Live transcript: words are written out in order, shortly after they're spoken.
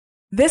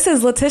This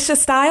is Letitia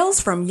Stiles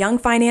from Young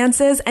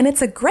Finances, and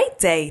it's a great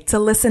day to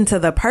listen to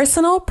the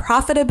Personal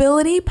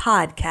Profitability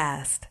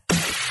Podcast.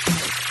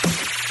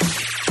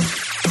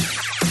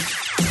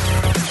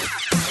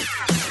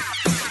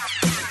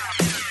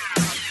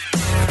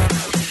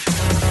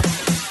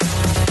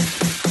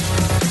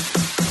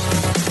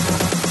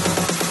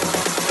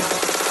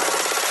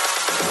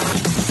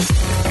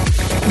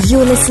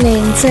 You're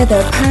listening to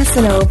the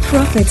Personal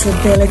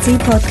Profitability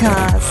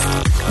Podcast,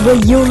 where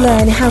you'll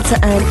learn how to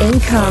earn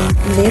income,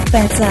 live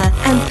better,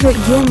 and put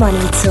your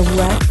money to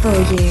work for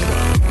you.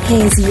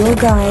 Here's your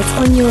guide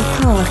on your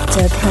path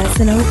to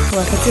personal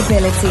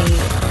profitability,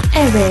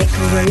 Eric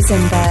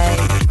Rosenberg.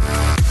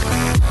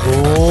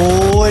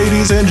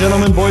 Ladies and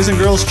gentlemen, boys and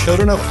girls,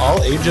 children of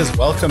all ages,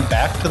 welcome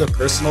back to the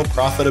Personal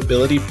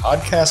Profitability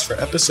Podcast for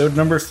episode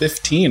number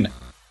 15.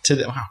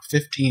 Wow,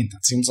 15.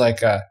 That seems like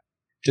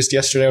just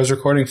yesterday I was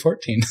recording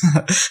 14.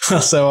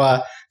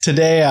 So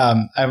today I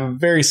have a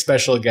very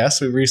special guest.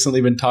 We've recently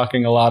been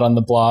talking a lot on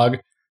the blog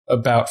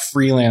about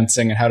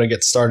freelancing and how to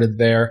get started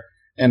there.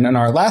 And in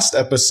our last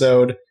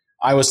episode,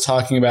 I was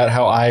talking about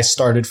how I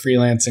started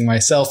freelancing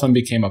myself and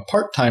became a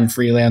part-time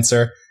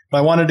freelancer. But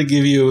I wanted to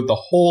give you the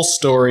whole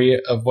story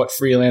of what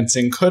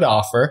freelancing could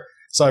offer.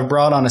 So I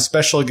brought on a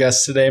special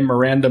guest today,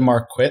 Miranda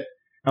Marquit.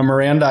 Now,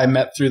 Miranda I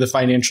met through the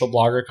Financial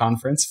Blogger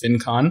Conference,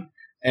 FinCon,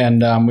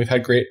 and we've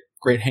had great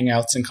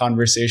hangouts and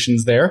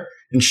conversations there.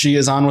 And she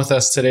is on with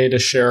us today to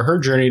share her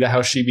journey to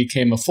how she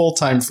became a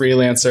full-time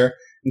freelancer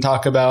and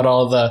talk about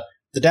all the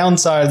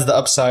downsides, the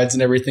upsides,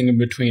 and everything in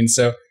between.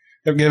 So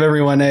give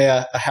everyone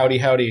a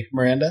howdy,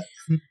 Miranda.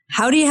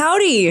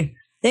 Howdy.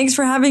 Thanks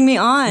for having me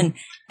on.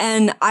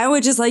 And I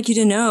would just like you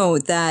to know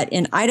that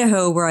in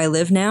Idaho, where I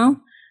live now,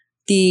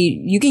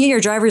 you can get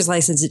your driver's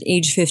license at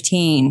age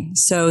 15.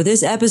 So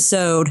this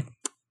episode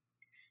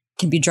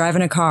can be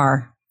driving a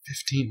car.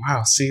 15.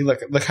 Wow. See,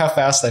 look how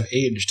fast I've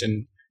aged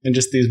in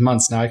just these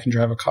months. Now I can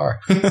drive a car.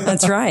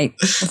 That's right.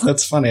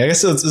 That's funny. I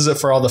guess is it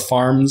for all the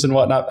farms and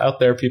whatnot out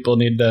there? People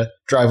need to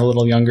drive a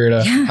little younger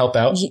to help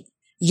out.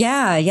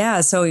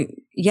 Yeah. So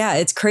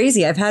it's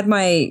crazy. I've had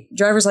my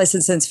driver's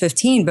license since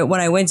 15, but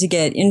when I went to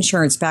get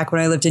insurance back when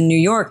I lived in New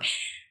York,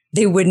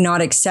 they would not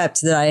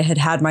accept that I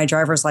had my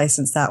driver's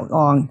license that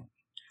long.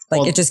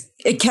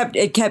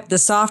 It kept the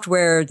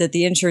software that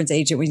the insurance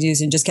agent was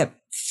using just kept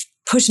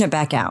pushing it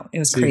back out. It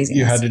was crazy.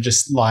 You had to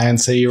just lie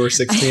and say you were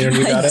 16 and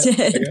you got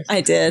it?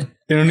 I did.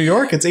 In New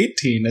York, it's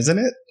 18, isn't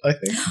it? I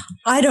think.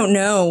 I don't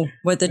know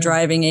what the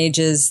driving age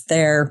is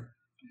there.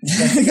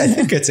 I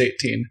think it's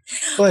 18.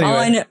 Well,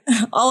 anyway.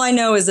 All I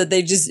know is that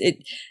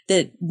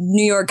that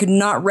New York could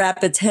not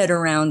wrap its head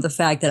around the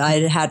fact that I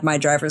had my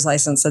driver's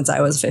license since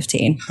I was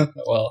 15.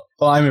 Well,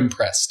 I'm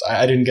impressed.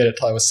 I didn't get it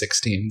till I was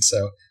 16,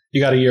 so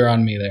you got a year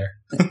on me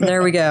there.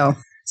 There we go.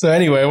 So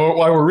anyway,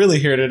 why we're really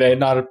here today,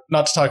 not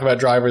to talk about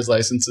driver's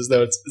licenses,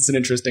 though it's an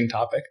interesting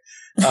topic.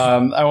 We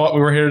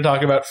were here to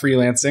talk about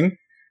freelancing.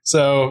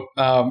 So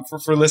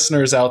for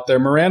listeners out there,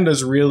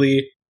 Miranda's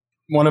really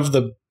one of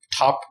the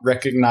top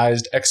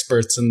recognized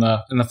experts in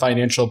the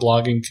financial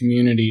blogging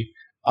community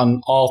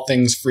on all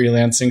things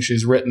freelancing.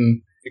 She's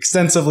written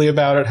extensively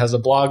about it, has a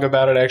blog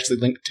about it. I actually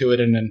linked to it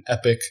in an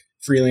epic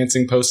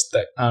freelancing post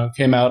that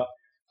came out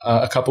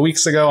a couple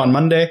weeks ago on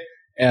Monday.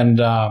 And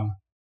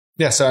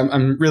so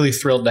I'm really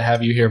thrilled to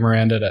have you here,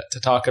 Miranda, to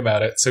talk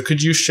about it. So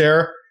could you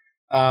share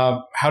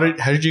how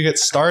did you get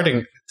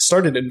started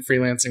in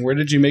freelancing? Where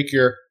did you make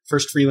your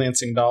first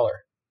freelancing dollar?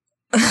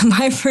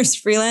 My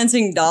first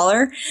freelancing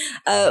dollar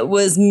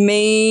was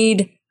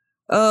made.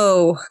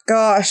 Oh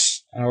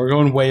gosh, we're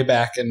going way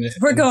back,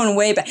 we're going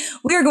way back.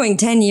 We are going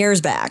 10 years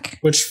back,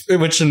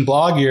 which in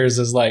blog years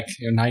is like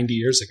 90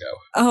 years ago.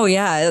 Oh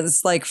yeah,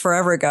 it's like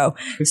forever ago.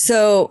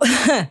 So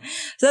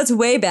that's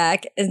way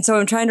back, and so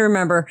I'm trying to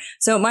remember.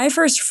 So my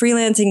first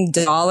freelancing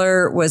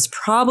dollar was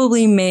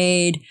probably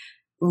made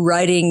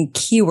writing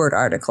keyword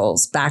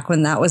articles back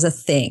when that was a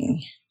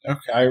thing. Okay,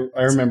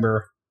 I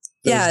remember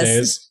those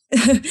days.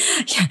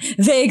 Yeah,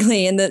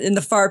 vaguely in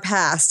the far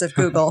past of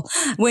Google,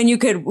 when you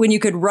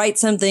could write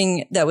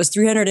something that was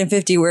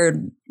 350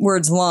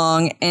 words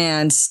long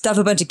and stuff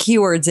a bunch of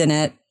keywords in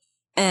it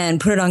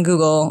and put it on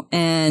Google,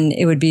 and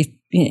it would be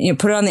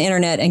put it on the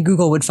internet and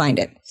Google would find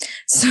it.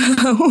 So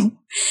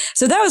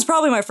that was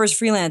probably my first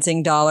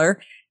freelancing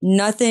dollar.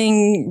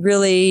 Nothing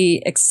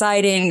really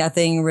exciting,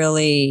 nothing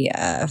really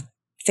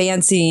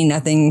fancy,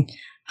 nothing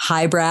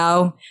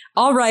highbrow.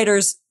 All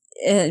writers,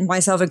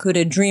 myself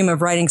included, dream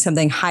of writing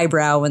something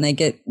highbrow when they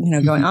get,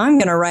 going, I'm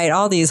going to write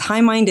all these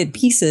high-minded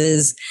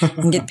pieces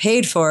and get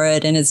paid for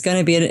it. And it's going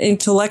to be an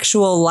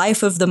intellectual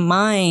life of the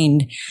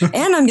mind.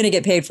 And I'm going to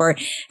get paid for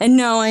it. And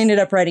no, I ended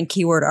up writing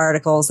keyword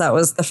articles. That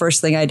was the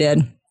first thing I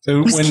did.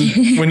 So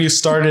when you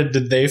started,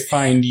 did they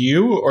find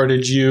you, or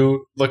did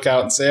you look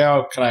out and say,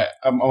 oh, I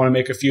want to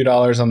make a few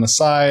dollars on the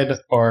side,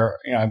 or,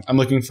 I'm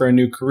looking for a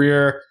new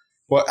career?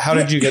 How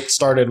did you get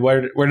started?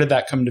 Where did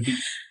that come to be?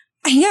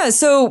 Yeah.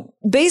 So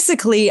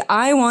basically,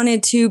 I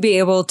wanted to be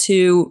able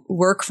to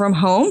work from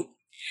home.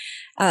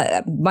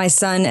 My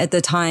son at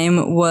the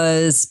time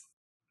was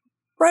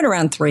right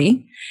around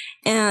 3.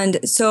 And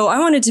so I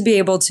wanted to be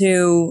able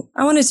to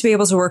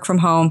work from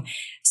home.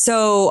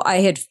 So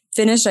I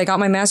got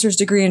my master's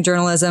degree in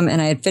journalism,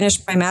 and I had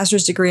finished my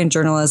master's degree in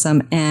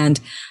journalism. And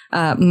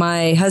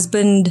my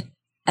husband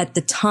at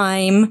the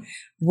time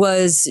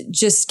was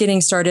just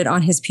getting started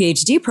on his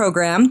PhD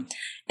program.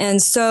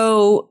 And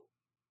so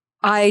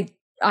I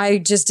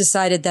just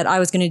decided that I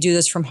was going to do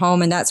this from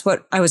home, and that's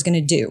what I was going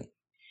to do.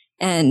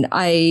 And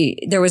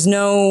there was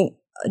no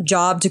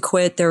job to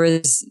quit. There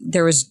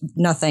was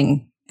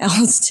nothing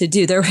else to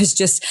do. There was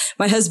just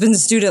my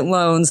husband's student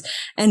loans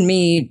and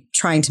me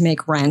trying to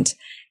make rent.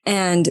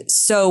 And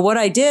so what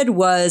I did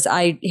was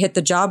I hit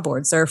the job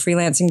boards. There are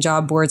freelancing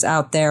job boards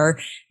out there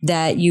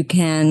that you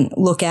can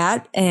look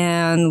at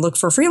and look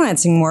for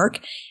freelancing work.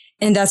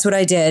 And that's what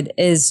I did,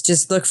 is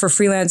just look for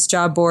freelance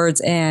job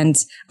boards and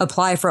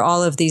apply for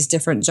all of these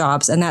different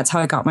jobs. And that's how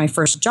I got my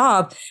first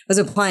job, was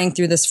applying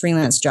through a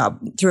freelance job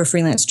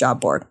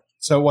board.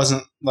 So it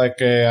wasn't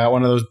like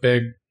one of those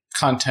big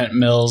content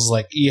mills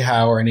like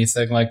eHow or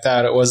anything like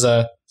that. It was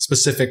a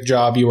specific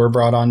job you were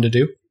brought on to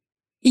do?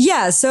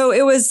 Yeah. So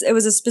it was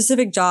a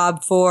specific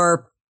job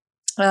for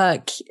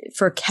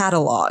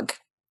catalog.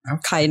 Okay.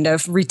 Kind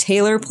of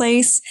retailer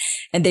place.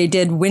 And they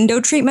did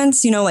window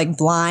treatments, like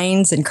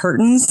blinds and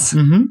curtains.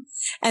 Mm-hmm.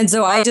 And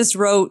so I just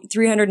wrote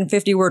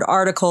 350 word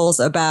articles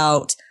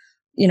about,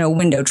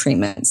 window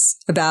treatments,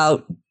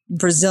 about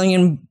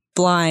Brazilian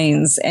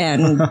blinds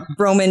and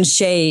Roman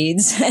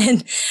shades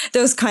and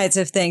those kinds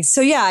of things.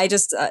 So yeah,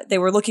 they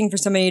were looking for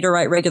somebody to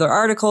write regular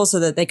articles so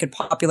that they could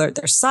populate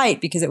their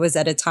site, because it was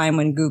at a time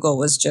when Google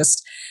was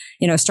just,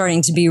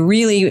 starting to be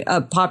really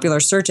a popular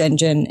search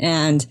engine,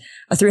 and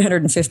a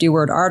 350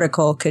 word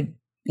article could,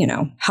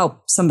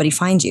 help somebody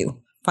find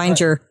your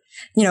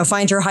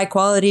high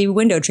quality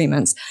window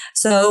treatments.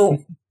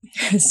 So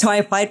I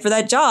applied for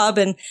that job,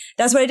 and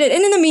that's what I did.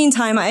 And in the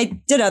meantime, I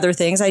did other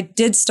things. I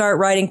did start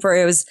writing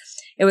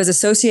it was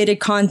Associated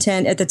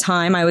Content at the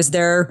time. I was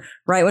there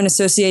right when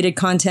Associated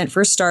Content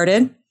first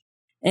started,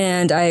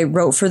 and I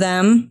wrote for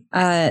them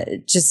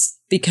just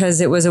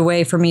because it was a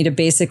way for me to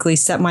basically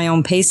set my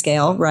own pay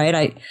scale,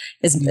 right?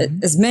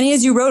 As many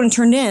as you wrote and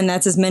turned in,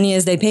 that's as many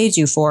as they paid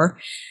you for.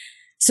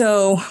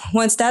 So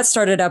once that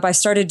started up, I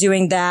started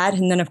doing that.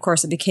 And then, of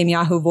course, it became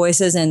Yahoo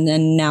Voices, and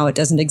then now it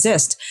doesn't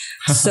exist.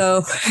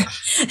 So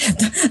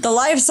the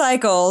life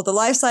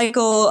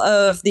cycle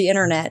of the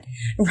internet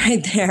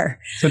right there.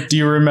 So do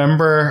you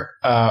remember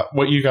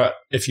what you got,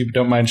 if you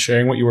don't mind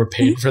sharing, what you were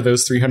paid for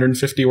those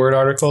 350 word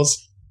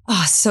articles?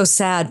 Oh, so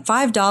sad.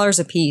 $5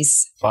 a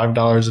piece.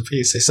 $5 a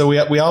piece. So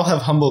we all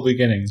have humble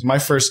beginnings. My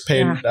first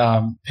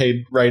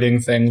paid writing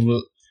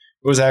thing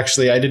was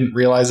actually, I didn't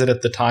realize it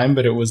at the time,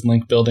 but it was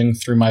link building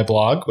through my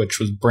blog, which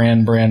was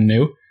brand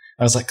new.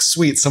 I was like,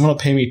 sweet, someone will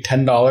pay me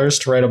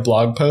 $10 to write a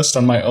blog post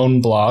on my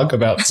own blog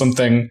about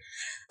something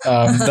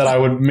that I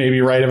would maybe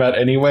write about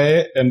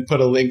anyway, and put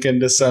a link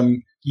into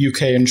some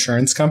UK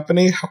insurance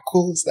company. How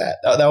cool is that?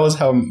 That was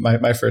how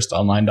my first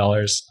online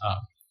dollars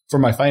for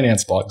my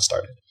finance blog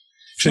started.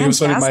 Actually, it was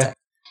sort of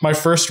my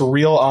first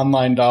real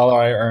online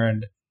dollar I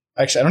earned.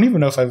 Actually, I don't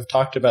even know if I've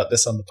talked about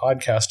this on the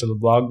podcast or the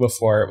blog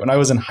before. When I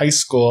was in high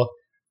school,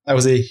 I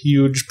was a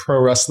huge pro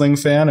wrestling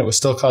fan. It was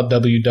still called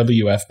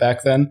WWF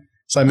back then.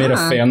 So I made a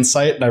fan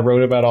site, and I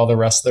wrote about all the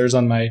wrestlers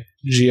on my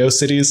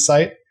GeoCities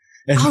site.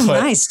 And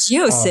nice.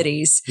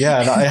 GeoCities. Yeah.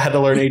 And I had to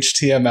learn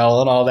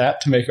HTML and all that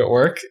to make it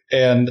work.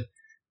 And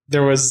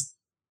there was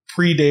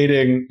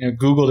predating,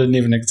 Google didn't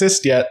even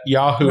exist yet.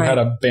 Yahoo had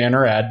a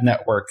banner ad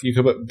network. You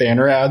could put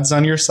banner ads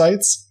on your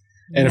sites.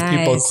 And if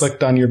people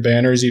clicked on your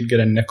banners, you'd get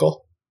a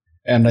nickel.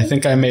 And I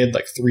think I made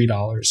like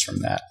 $3 from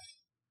that.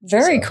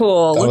 Very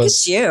cool. Look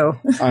at you.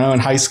 I know, in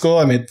high school,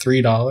 I made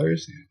 $3.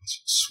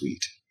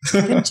 Sweet.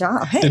 Good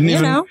job. Hey,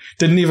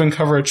 didn't even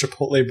cover a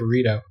Chipotle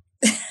burrito.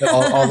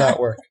 all that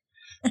work.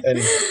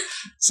 Anyway,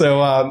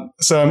 so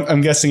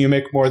I'm guessing you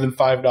make more than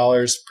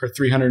 $5 per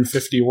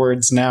 350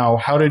 words now.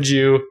 How did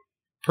you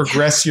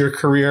progress your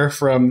career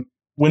from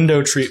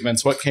window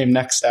treatments? What came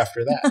next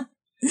after that?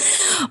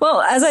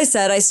 Well, as I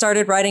said, I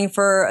started writing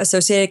for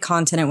Associated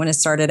Content when it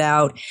started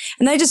out,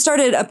 and I just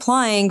started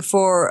applying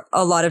for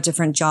a lot of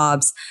different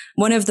jobs.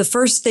 One of the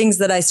first things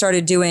that I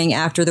started doing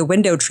after the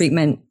window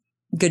treatment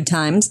good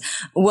times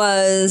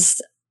was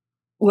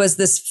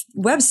this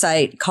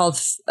website called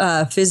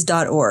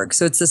phys.org.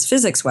 So it's this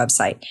physics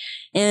website.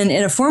 And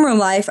in a former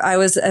life, I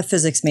was a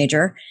physics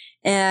major.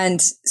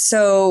 And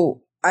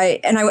so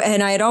I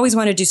had always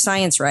wanted to do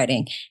science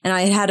writing. And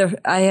I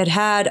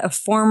had a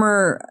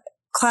former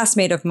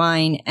classmate of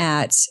mine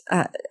at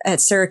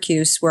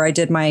Syracuse, where I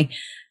did my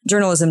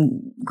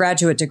journalism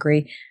graduate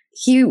degree.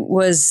 He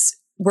was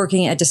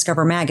working at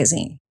Discover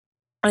Magazine.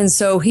 And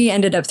so he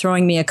ended up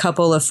throwing me a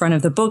couple of front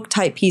of the book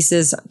type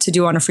pieces to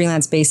do on a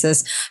freelance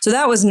basis. So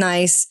that was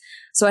nice.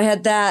 So I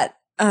had that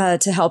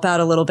to help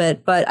out a little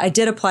bit. But I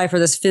did apply for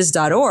this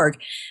phys.org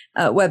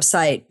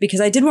website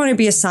because I did want to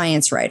be a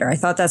science writer. I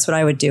thought that's what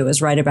I would do,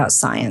 is write about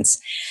science.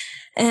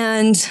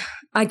 And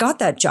I got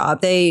that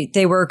job.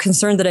 They were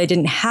concerned that I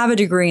didn't have a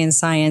degree in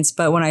science,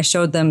 but when I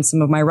showed them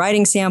some of my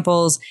writing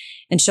samples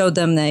and showed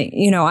them that,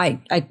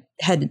 I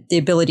had the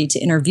ability to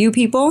interview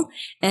people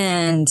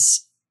and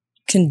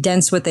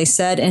condense what they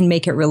said and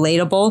make it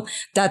relatable.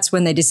 That's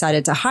when they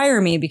decided to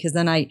hire me, because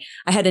then I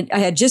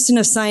had just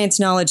enough science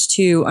knowledge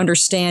to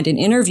understand and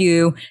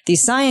interview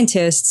these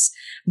scientists,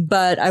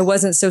 but I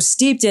wasn't so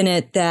steeped in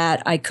it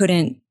that I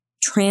couldn't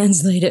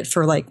translate it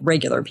for like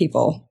regular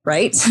people,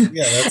 right?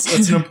 Yeah,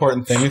 that's an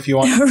important thing. If you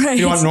want right. if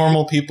you want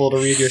normal people to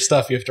read your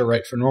stuff, you have to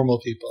write for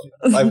normal people.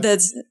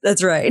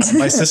 That's right.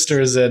 My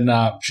sister is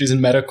she's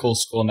in medical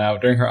school now.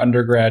 During her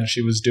undergrad,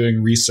 she was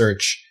doing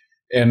research,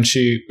 and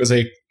she was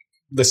a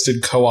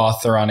listed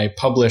co-author on a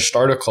published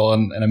article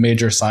in a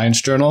major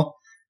science journal.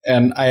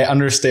 And I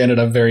understand at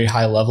a very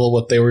high level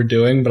what they were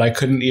doing, but I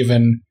couldn't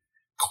even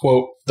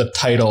quote the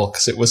title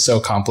because it was so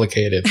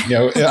complicated.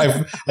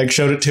 I've like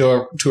showed it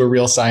to a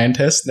real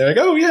scientist, and they're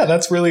like, "Oh yeah,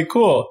 that's really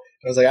cool."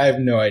 I was like, "I have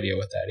no idea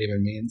what that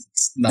even means.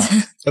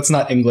 That's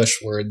not English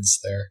words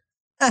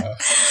there."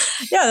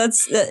 Yeah,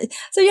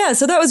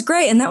 so that was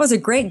great. And that was a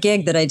great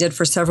gig that I did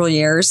for several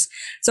years.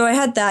 So I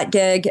had that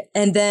gig,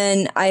 and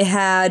then I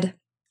had,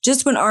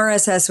 just when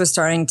RSS was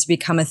starting to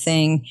become a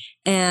thing,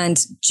 and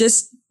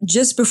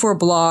just before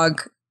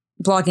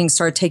blogging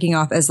started taking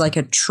off as like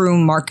a true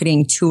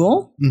marketing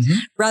tool,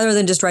 rather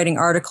than just writing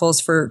articles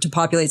to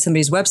populate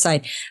somebody's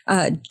website,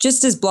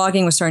 just as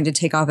blogging was starting to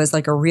take off as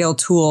like a real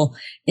tool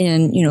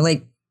in,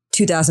 like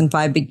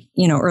 2005,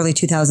 early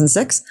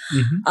 2006,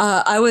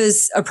 I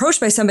was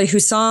approached by somebody who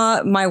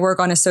saw my work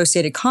on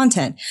associated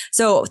content.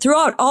 So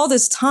throughout all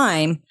this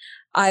time,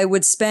 I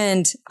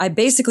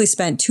basically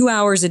spent 2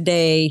 hours a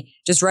day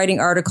just writing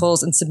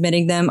articles and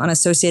submitting them on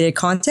associated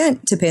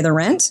content to pay the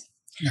rent.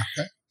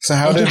 Okay. So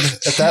how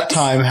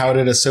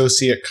did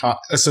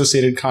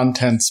associated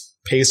content's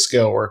pay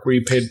scale work? Were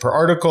you paid per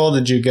article?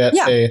 Did you get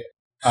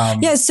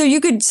so you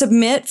could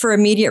submit for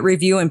immediate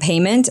review and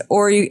payment,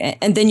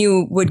 and then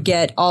you would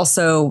get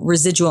also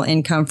residual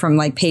income from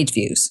like page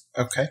views.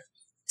 Okay.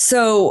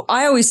 So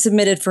I always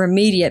submitted for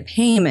immediate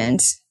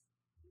payment,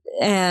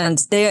 and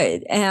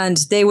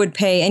they would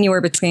pay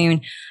anywhere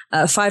between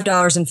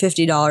 $5 and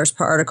 $50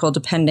 per article,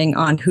 depending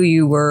on who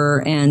you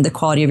were and the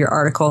quality of your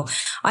article.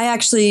 I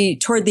actually,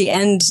 toward the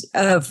end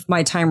of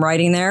my time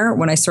writing there,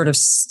 when I sort of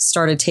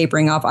started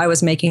tapering off, I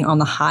was making on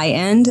the high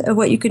end of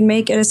what you could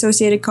make at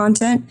associated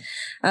content,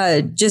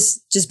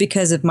 just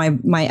because of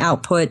my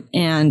output.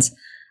 And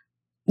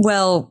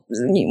well,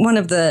 one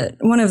of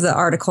the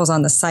articles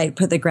on the site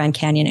put the Grand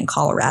Canyon in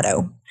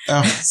Colorado.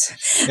 Oh,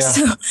 yeah.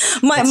 So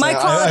my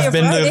quality I've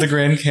been to the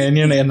Grand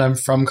Canyon, and I'm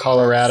from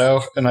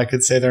Colorado, and I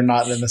could say they're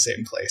not in the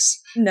same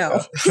place. No.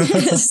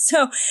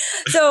 So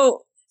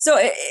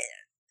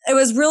it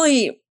was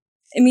really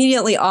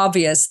immediately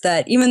obvious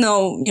that even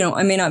though,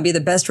 I may not be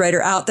the best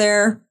writer out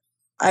there,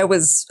 I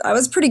was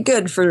pretty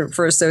good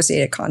for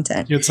associated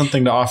content. You had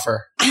something to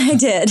offer. I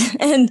did.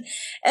 And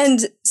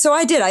so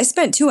I did. I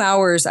spent 2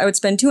 hours. I would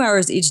spend 2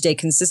 hours each day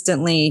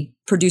consistently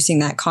producing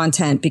that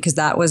content, because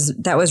that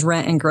was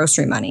rent and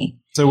grocery money.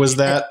 So was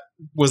that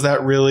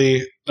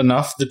really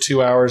enough, the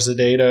 2 hours a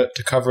day to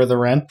cover the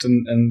rent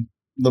and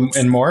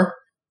more?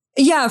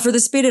 Yeah, for the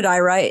speed that I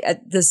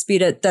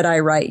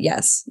write,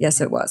 yes,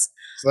 it was.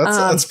 So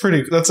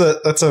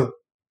that's a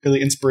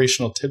really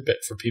inspirational tidbit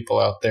for people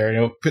out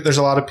there. There's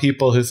a lot of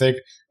people who think,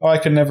 "Oh, I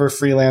could never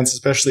freelance,"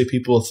 especially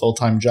people with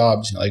full-time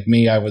jobs. Like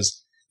me, I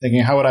was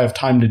thinking, how would I have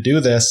time to do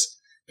this?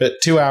 But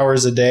 2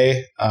 hours a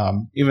day,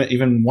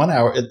 even 1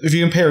 hour, if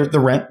you compare the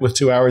rent with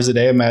 2 hours a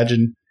day,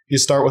 imagine you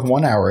start with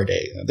 1 hour a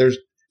day.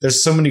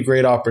 There's so many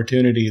great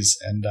opportunities,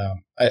 and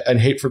I'd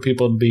hate for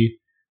people to be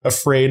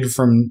afraid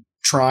from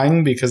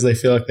trying because they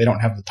feel like they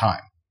don't have the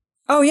time.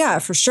 Oh yeah,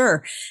 for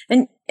sure.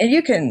 And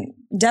you can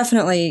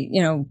definitely,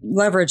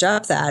 leverage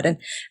up that. And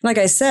like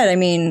I said,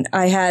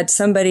 I had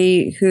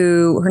somebody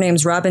her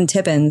name's Robin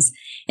Tippins,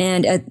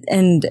 and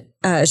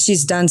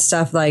she's done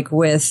stuff like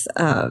with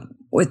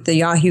the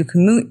Yahoo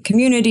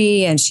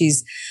community, and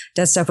she's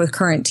done stuff with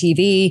Current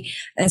TV.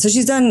 And so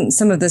she's done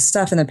some of this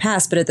stuff in the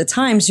past, but at the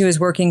time she was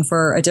working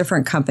for a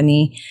different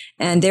company,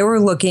 and they were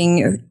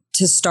looking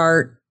to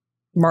start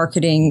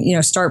marketing,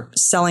 start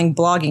selling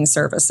blogging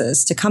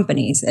services to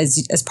companies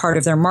as part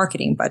of their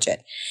marketing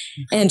budget.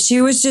 And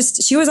she was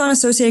on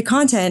associated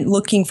content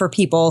looking for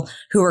people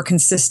who were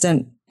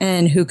consistent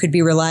and who could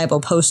be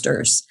reliable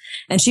posters.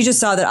 And she just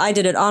saw that I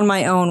did it on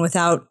my own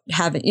without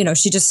having,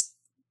 she just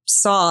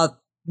saw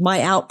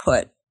my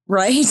output.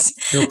 Right.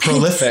 You're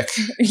prolific.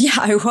 Yeah,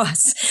 I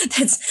was.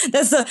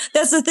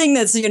 That's the thing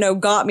that's,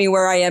 got me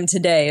where I am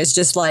today, is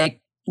just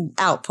like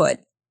output.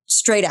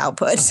 Straight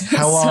output.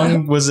 How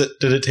long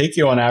did it take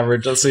you on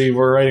average? Let's say you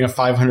were writing a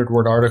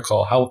 500-word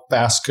article. How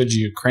fast could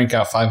you crank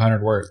out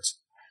 500 words?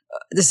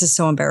 This is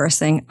so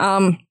embarrassing.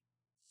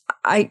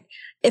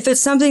 If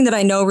it's something that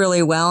I know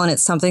really well, and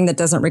it's something that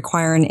doesn't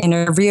require an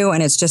interview,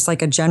 and it's just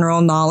like a general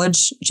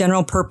knowledge,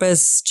 general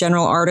purpose,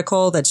 general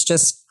article that's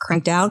just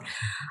cranked out,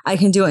 I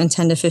can do it in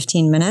 10 to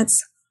 15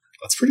 minutes.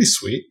 That's pretty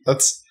sweet.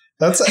 That's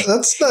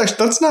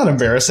not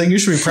embarrassing. You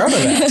should be proud of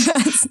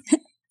that.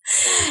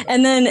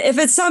 And then if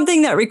it's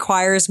something that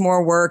requires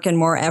more work and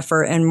more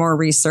effort and more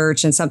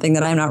research and something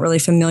that I'm not really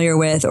familiar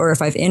with, or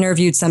if I've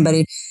interviewed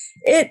somebody,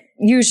 it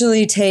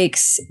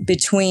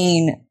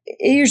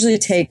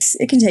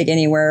can take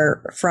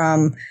anywhere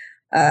from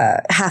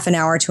half an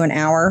hour to an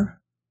hour.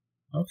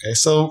 Okay.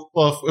 So,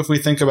 well, if we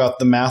think about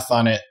the math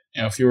on it,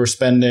 if you were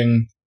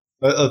spending,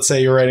 let's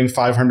say you're writing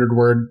 500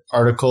 word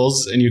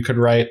articles and you could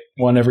write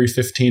one every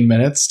 15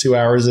 minutes, 2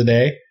 hours a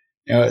day,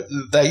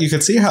 that you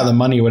could see how the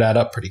money would add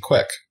up pretty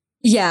quick.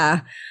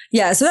 Yeah.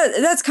 Yeah. So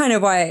that's kind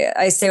of why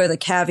I say with a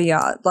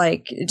caveat,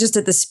 like just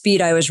at the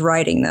speed I was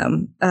writing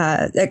them,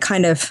 it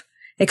kind of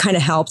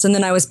helps. And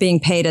then I was being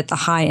paid at the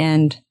high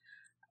end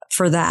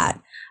for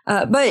that.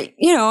 But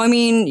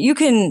you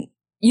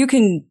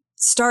can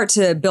start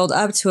to build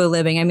up to a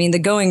living. I mean, the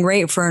going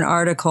rate for an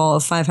article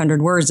of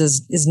 500 words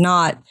is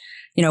not,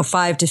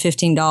 $5 to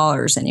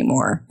 $15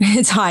 anymore.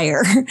 It's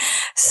higher.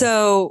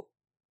 So,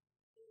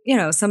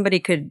 somebody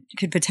could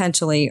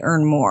potentially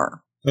earn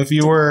more. If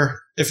you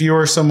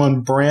were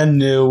someone brand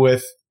new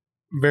with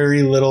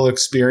very little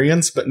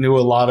experience, but knew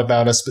a lot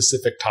about a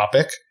specific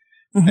topic,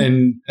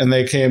 mm-hmm. and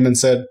they came and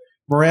said,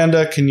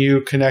 Miranda, can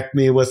you connect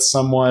me with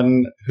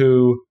someone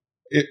who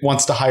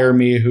wants to hire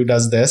me who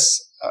does this?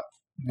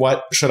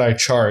 What should I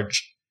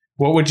charge?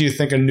 What would you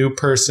think a new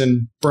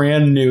person,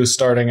 brand new,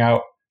 starting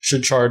out,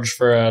 should charge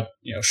for a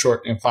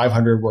short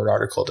 500 word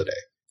article today?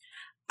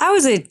 I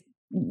would say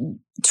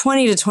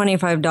 $20 to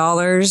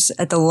 $25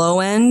 at the low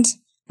end,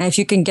 and if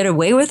you can get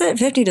away with it,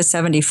 $50 to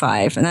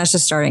 $75, and that's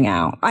just starting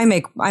out. I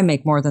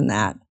make more than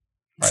that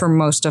for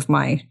most of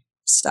my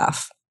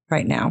stuff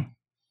right now.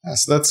 Yeah,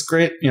 so that's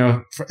great.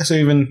 So let's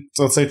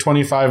say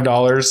 $25.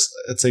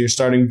 Let's say you're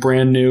starting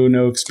brand new,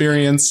 no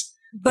experience.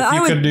 But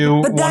if you could do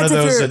one of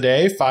those a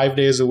day, 5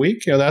 days a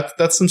week,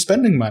 that's some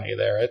spending money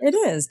there. It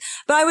is.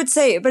 But I would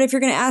say, if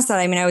you're going to ask that,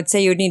 I would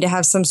say you would need to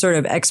have some sort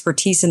of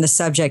expertise in the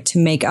subject to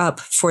make up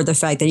for the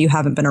fact that you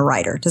haven't been a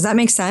writer. Does that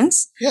make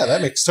sense? Yeah,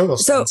 that makes total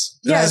sense.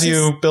 Yeah, as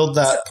you build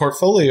that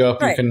portfolio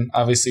up, you can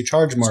obviously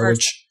charge more,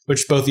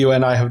 which both you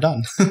and I have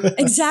done.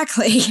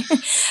 Exactly.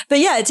 But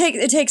yeah, it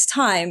takes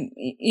time.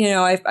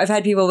 I've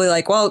had people be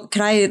like, well,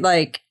 can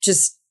I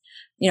just,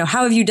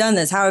 how have you done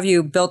this? How have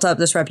you built up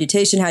this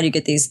reputation? How do you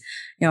get these,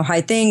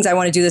 high things? I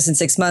want to do this in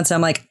 6 months. And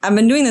I'm like, I've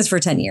been doing this for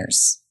 10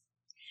 years.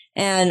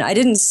 And I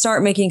didn't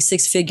start making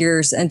six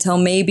figures until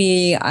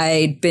maybe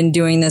I'd been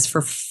doing this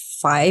for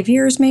 5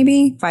 years,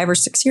 maybe 5 or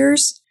 6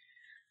 years.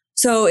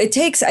 So I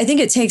think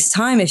it takes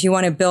time if you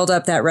want to build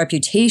up that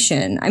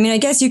reputation. I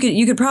guess you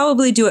could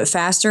probably do it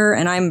faster.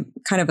 And I'm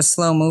kind of a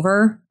slow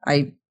mover.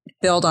 I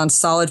build on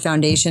solid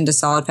foundation to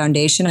solid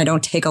foundation. I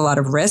don't take a lot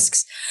of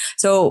risks.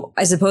 So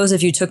I suppose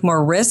if you took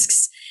more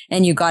risks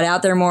and you got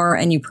out there more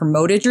and you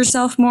promoted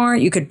yourself more,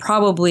 you could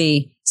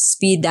probably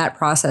speed that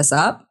process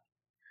up.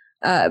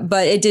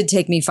 But it did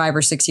take me 5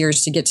 or 6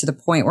 years to get to the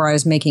point where I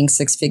was making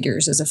six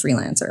figures as a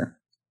freelancer.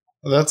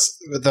 Well,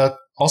 that's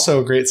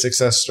also a great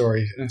success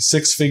story. A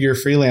 6-figure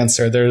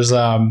freelancer. There's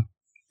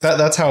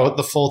that's how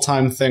the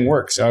full-time thing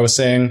works. I was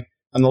saying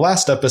on the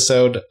last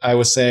episode,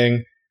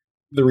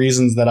 the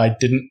reasons that I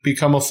didn't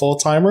become a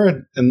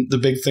full-timer. And the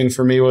big thing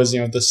for me was,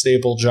 the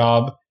stable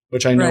job,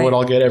 which I know what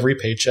I'll get every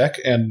paycheck,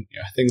 and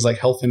things like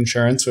health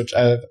insurance, which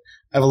I have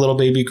a little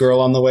baby girl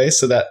on the way.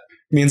 So that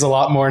means a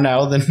lot more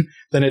now than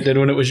it did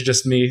when it was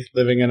just me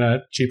living in a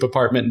cheap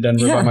apartment in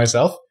Denver by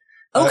myself.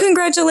 Oh,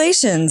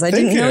 congratulations. I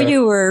didn't know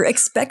you were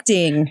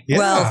expecting. Yeah.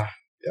 Well,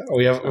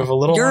 we have a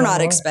little. You're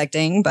not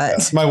expecting, but.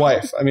 Yes, my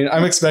wife.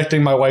 I'm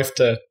expecting my wife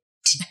to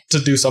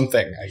do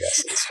something, I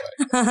guess.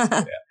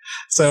 Yeah.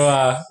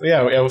 So,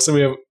 so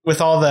we have,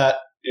 with all that,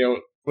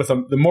 with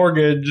the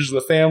mortgage,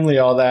 the family,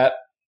 all that,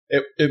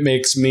 it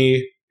makes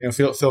me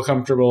feel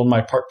comfortable in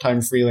my part-time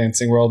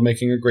freelancing world,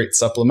 making a great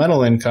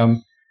supplemental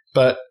income,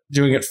 but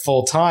doing it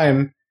full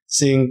time,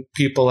 seeing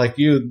people like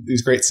you,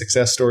 these great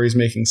success stories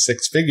making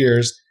six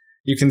figures,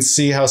 you can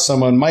see how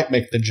someone might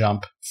make the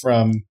jump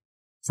from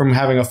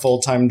having a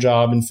full-time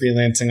job and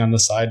freelancing on the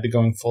side to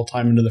going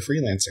full-time into the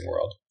freelancing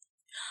world.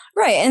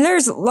 Right. And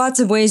there's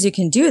lots of ways you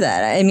can do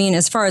that.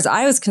 As far as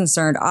I was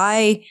concerned,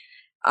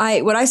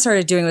 what I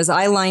started doing was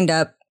I lined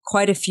up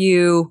quite a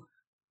few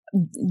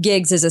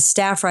gigs as a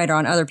staff writer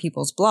on other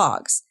people's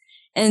blogs.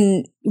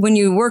 And when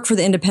you work for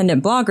the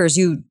independent bloggers,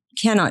 you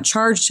cannot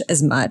charge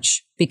as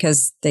much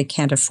because they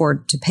can't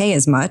afford to pay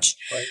as much.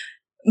 Right.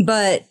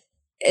 But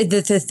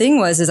the thing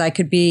was,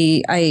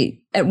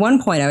 at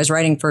one point I was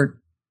writing for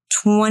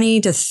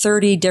 20 to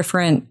 30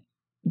 different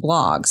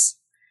blogs.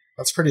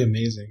 That's pretty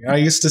amazing. I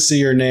used to see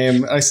your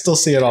name. I still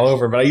see it all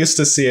over, but I used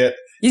to see it.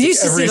 You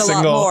used to see it a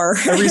lot more.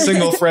 Every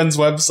single friend's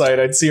website,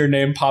 I'd see your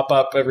name pop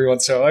up every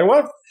once in a while. Like,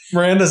 what?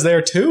 Miranda's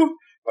there too?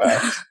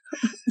 Wow.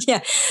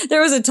 Yeah.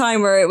 There was a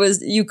time where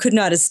you could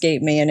not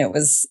escape me, and it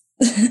was,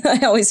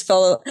 I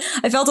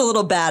felt a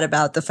little bad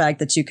about the fact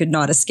that you could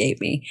not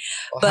escape me.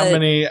 Well, but how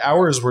many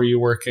hours were you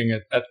working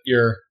at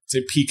your,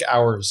 say, peak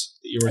hours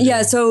that you were doing?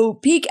 Yeah. So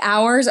peak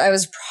hours, I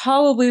was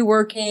probably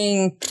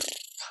working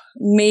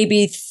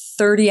maybe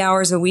 30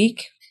 hours a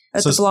week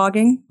at the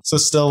blogging. So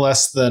still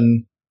less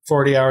than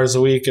 40 hours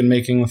a week and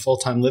making a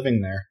full-time living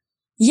there.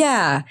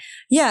 Yeah.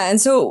 Yeah. And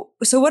so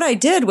what I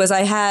did was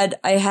I had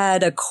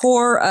a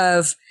core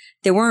of,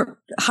 they weren't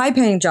high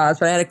paying jobs,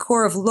 but I had a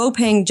core of low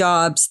paying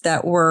jobs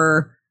that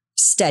were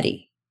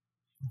steady.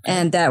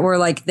 And that were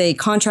like, they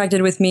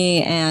contracted with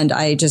me and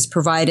I just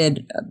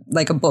provided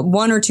like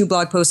one or two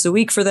blog posts a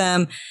week for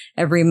them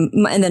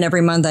and then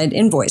every month I'd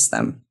invoice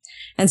them.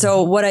 And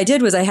so what I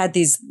did was I had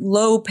these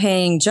low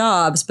paying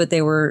jobs, but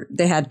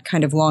they had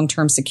kind of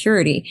long-term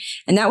security.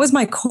 And that was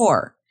my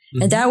core.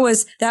 Mm-hmm. And that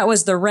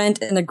was the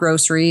rent and the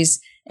groceries.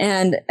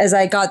 And as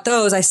I got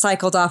those, I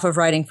cycled off of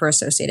writing for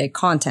Associated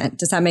Content.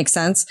 Does that make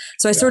sense?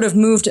 So I sort of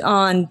moved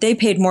on. They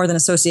paid more than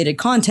Associated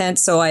Content.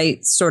 So I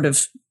sort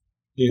of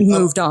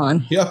moved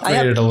on. You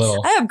upgraded a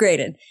little. I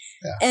upgraded.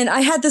 Yeah. And I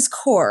had this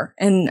core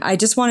and I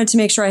just wanted to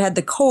make sure I had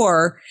the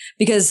core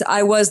because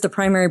I was the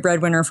primary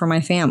breadwinner for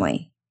my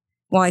family.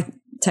 Well,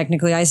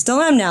 technically I still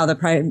am now the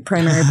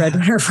primary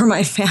breadwinner for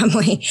my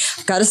family.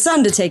 I've got a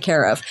son to take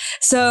care of.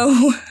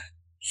 So,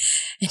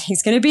 and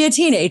he's going to be a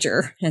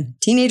teenager and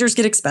teenagers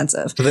get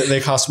expensive. So they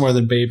cost more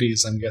than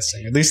babies, I'm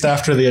guessing, at least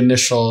after the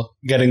initial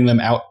getting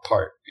them out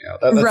part.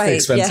 That's the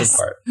expensive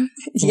part.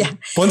 Yeah.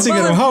 Once you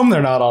get them home,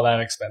 they're not all that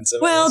expensive.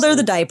 Well, they're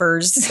the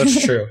diapers.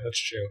 That's true.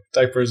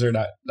 Diapers are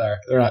they're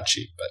not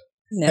cheap, but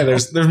no.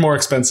 There's more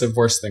expensive,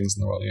 worse things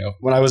in the world.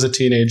 When I was a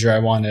teenager, I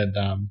wanted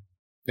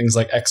things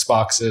like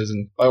Xboxes,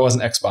 and it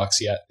wasn't Xbox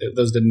yet.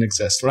 Those didn't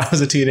exist. When I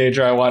was a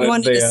teenager, I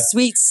wanted the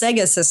sweet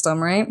Sega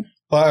system, right?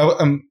 Well,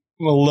 I'm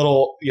a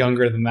little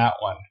younger than that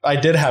one. I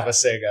did have a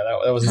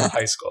Sega. That was in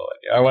high school.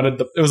 I wanted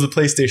it was the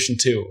PlayStation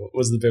 2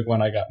 was the big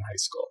one I got in high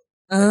school.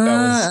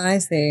 I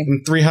see.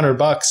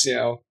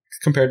 $300,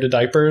 compared to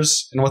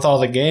diapers, and with all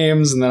the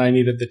games, and then I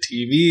needed the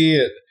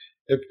TV.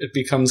 It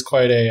becomes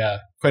quite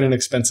an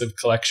expensive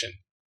collection.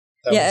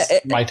 That was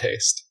my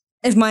taste.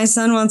 If my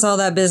son wants all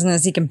that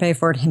business, he can pay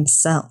for it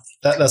himself.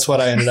 That's what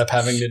I ended up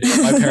having to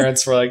do. My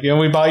parents were like,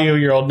 we bought you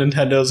your old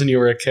Nintendos when you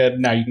were a kid.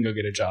 Now you can go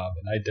get a job,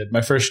 and I did.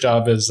 My first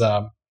job is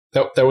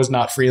that was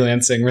not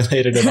freelancing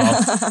related at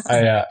all.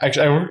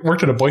 I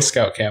worked at a Boy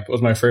Scout camp. It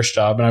was my first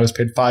job, and I was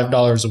paid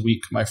 $5 a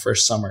week my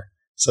first summer.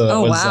 So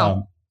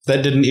that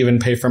that didn't even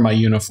pay for my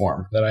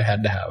uniform that I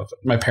had to have.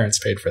 My parents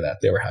paid for that.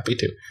 They were happy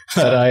to.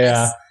 But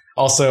I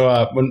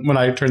also, when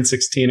I turned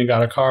 16 and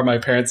got a car, my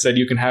parents said,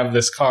 you can have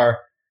this car,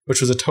 which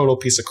was a total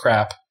piece of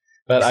crap.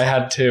 But I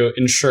had to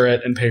insure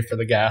it and pay for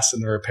the gas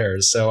and the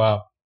repairs. So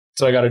I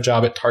got a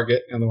job at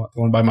Target, the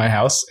one by my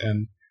house,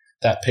 and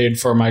that paid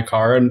for my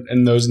car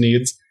and those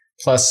needs,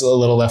 plus a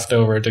little left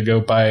over to go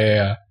buy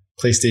a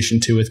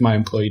PlayStation 2 with my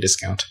employee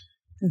discount.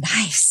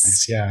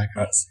 Nice. Yeah.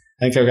 I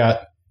think I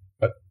got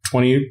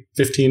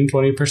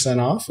 20%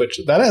 off, which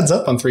that adds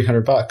up on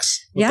 $300.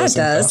 Yeah, it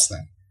does.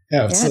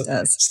 Yeah, it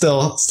does.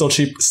 Still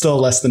cheap, still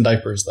less than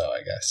diapers though, I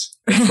guess,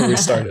 before we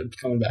started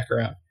coming back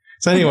around.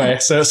 So anyway,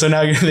 so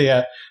now you're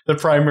the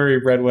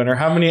primary breadwinner.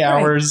 How many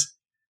hours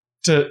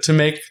to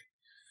make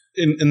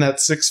in that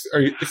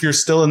if you're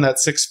still in that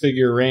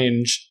 6-figure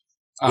range?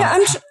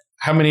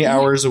 How many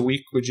hours a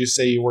week would you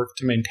say you work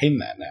to maintain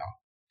that now?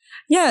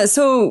 Yeah,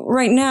 so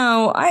right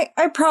now I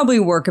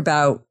probably work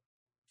about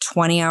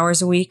 20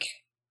 hours a week.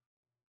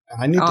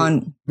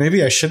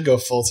 Maybe I should go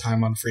full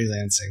time on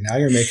freelancing. Now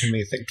you're making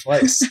me think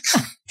twice.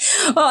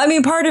 Well, I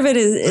mean, part of it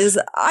is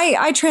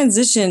I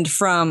transitioned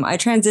from I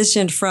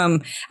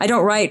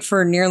don't write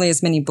for nearly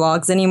as many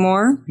blogs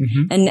anymore,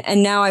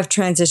 and now I've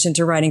transitioned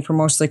to writing for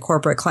mostly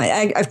corporate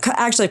clients. I've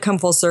actually come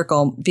full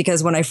circle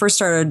because when I first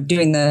started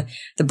doing the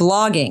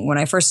blogging, when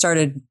I first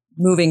started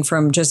moving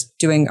from just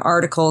doing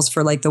articles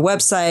for like the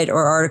website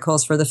or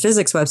articles for the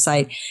physics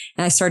website,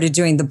 and I started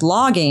doing the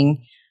blogging.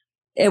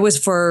 It was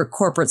for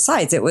corporate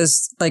sites. It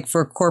was like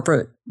for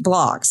corporate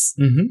blogs.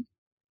 Mm-hmm.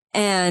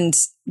 And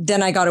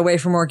then I got away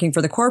from working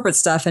for the corporate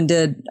stuff and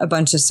did a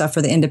bunch of stuff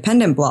for the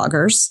independent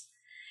bloggers.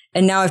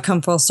 And now I've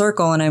come full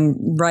circle and I'm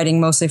writing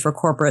mostly for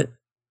corporate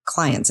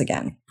clients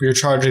again. You're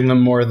charging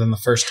them more than the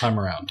first time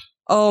around.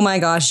 Oh my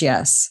gosh,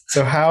 yes.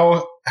 So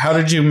how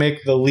did you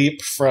make the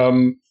leap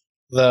from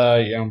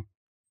the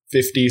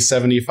 $50,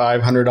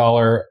 $75,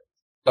 $100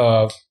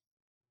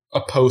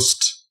 a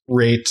post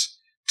rate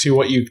to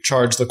what you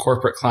charge the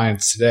corporate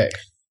clients today?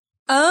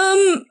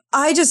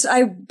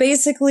 I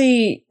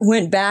basically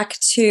went back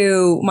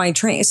to my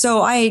training.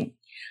 So I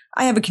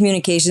have a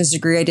communications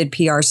degree. I did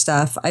PR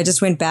stuff. I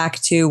just went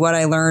back to what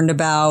I learned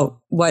about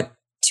what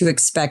to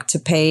expect to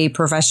pay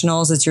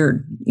professionals as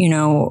you're,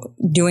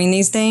 doing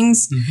these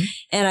things. Mm-hmm.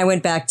 And I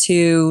went back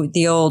to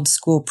the old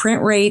school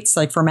print rates,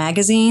 like for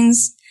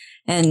magazines,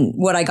 and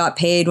what I got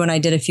paid when I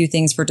did a few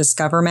things for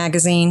Discover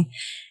magazine.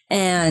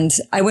 And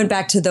I went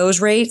back to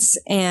those rates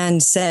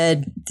and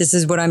said, this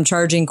is what I'm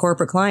charging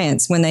corporate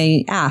clients when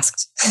they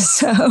asked.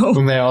 So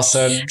when they all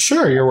said,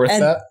 sure, you're worth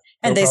that.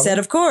 And they said,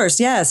 of course.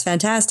 Yes.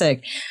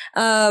 Fantastic.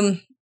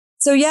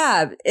 So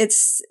yeah,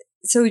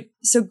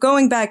 so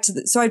going back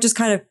to so I've just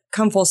kind of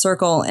come full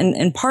circle,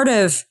 and part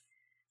of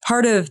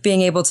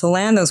being able to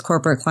land those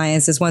corporate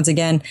clients is once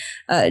again,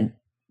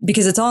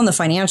 because it's all in the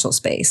financial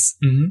space.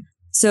 Mm-hmm.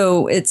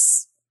 So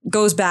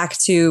goes back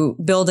to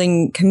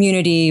building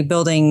community,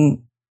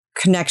 building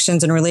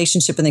connections and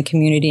relationship in the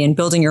community, and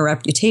building your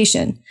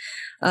reputation.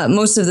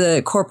 Most of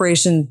the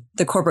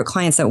corporate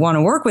clients that want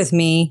to work with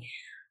me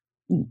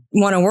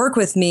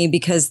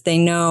because they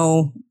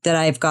know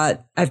that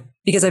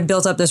because I've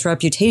built up this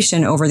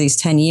reputation over these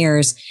 10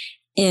 years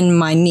in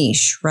my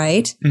niche,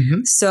 right?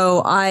 Mm-hmm.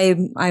 So I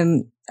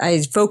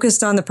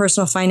focused on the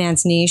personal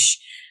finance niche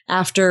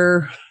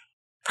after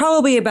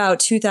probably about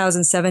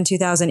 2007,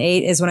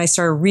 2008 is when I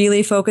started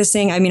really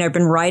focusing. I mean, I've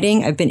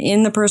been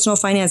in the personal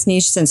finance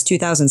niche since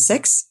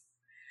 2006,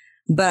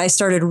 but I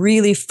started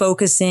really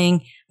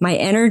focusing my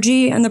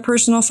energy on the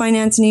personal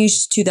finance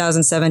niche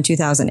 2007,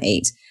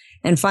 2008.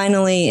 And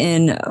finally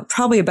in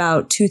probably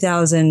about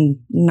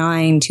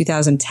 2009,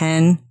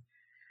 2010,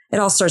 it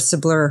all starts to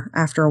blur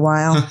after a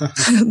while,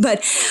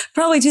 but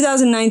probably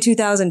 2009,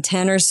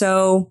 2010 or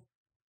so,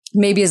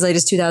 maybe as late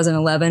as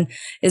 2011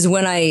 is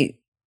when I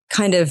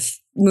kind of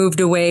moved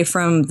away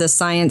from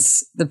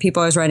the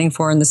people I was writing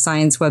for in the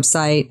science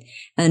website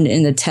and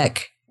in the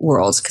tech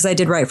world. Cause I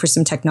did write for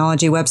some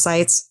technology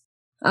websites.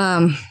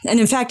 And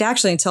in fact,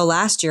 actually until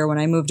last year when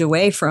I moved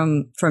away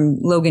from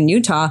Logan,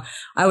 Utah,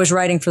 I was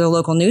writing for the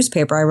local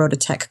newspaper. I wrote a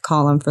tech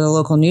column for the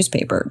local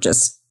newspaper.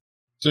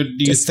 So do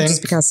you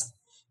think because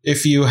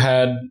if you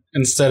had,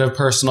 instead of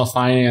personal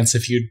finance,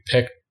 if you'd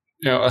pick,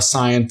 a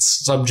science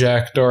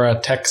subject or a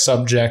tech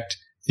subject,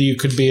 that you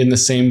could be in the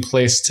same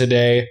place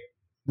today,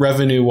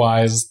 revenue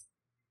wise,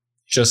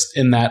 just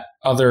in that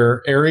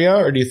other area?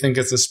 Or do you think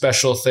it's a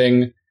special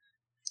thing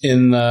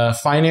in the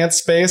finance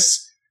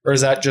space? Or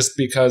is that just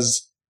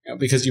because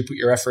you put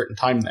your effort and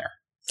time there?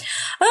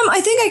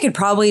 I think I could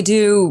probably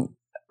do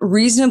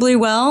reasonably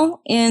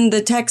well in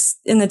the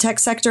tech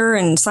sector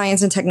and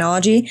science and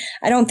technology.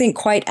 I don't think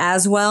quite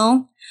as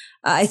well.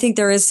 I think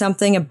there is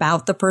something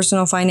about the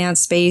personal finance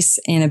space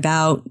and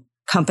about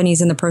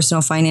companies in the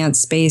personal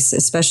finance space,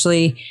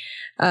 especially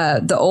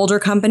the older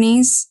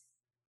companies,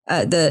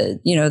 the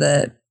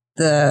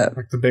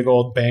big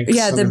old banks.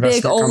 Yeah, the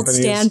big old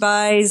companies.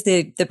 Standbys,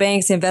 the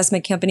banks, the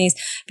investment companies,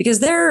 because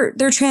they're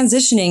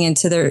transitioning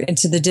into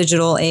the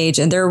digital age,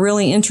 and they're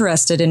really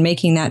interested in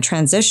making that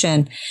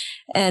transition.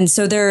 And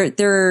so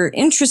they're an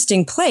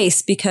interesting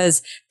place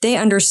because they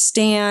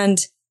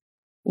understand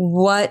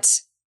what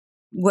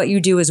you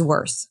do is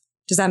worth.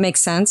 Does that make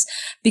sense?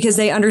 Because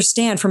they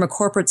understand from a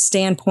corporate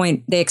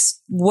standpoint,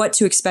 what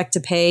to expect to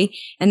pay,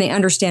 and they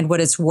understand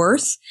what it's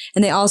worth.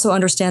 And they also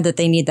understand that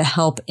they need the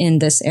help in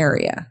this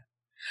area.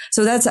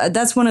 So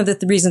that's one of the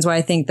reasons why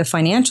I think the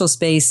financial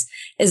space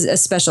is a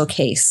special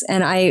case.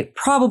 And I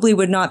probably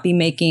would not be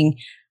making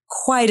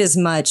quite as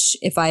much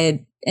if I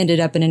had ended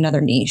up in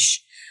another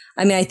niche.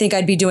 I mean, I think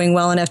I'd be doing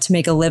well enough to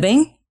make a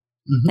living.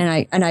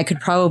 Mm-hmm. And I could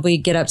probably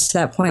get up to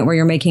that point where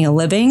you're making a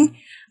living,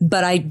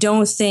 but I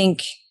don't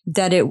think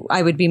that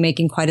I would be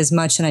making quite as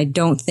much. And I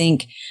don't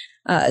think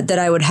that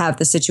I would have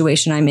the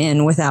situation I'm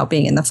in without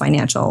being in the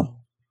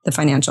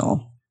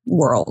financial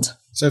world.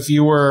 So if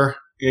you were,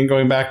 and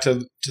going back to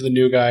the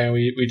new guy, and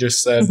we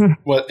just said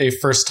what a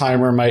first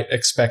timer might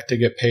expect to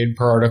get paid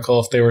per article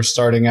if they were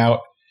starting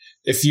out,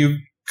 if you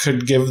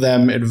could give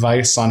them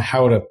advice on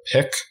how to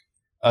pick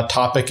a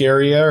topic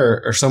area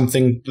or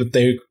something that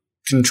they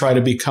can try to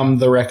become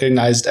the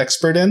recognized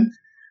expert in,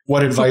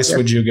 what advice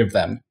would you give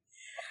them?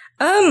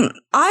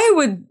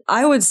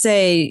 I would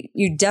say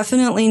you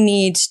definitely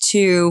need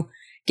to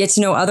get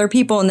to know other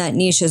people in that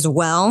niche as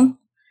well.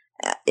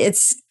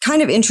 It's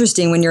kind of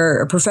interesting when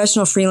you're a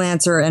professional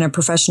freelancer and a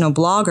professional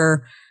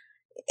blogger,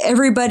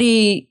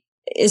 everybody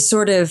is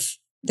sort of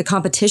the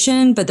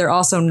competition, but they're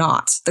also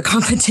not the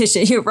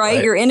competition, right?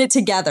 Right. You're in it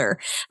together.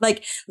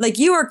 Like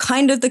you are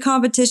kind of the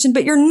competition,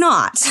 but you're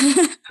not.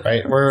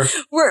 Right. We're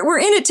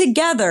in it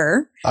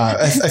together.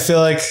 I feel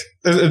like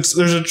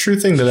there's a true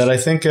thing to that. I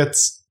think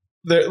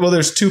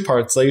there's two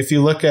parts. Like if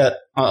you look at,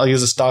 I'll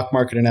use a stock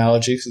market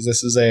analogy because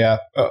this is a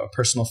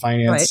personal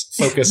finance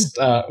focused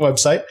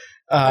website.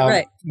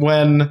 Right.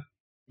 When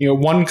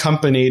one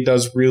company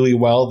does really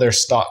well, their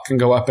stock can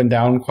go up and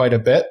down quite a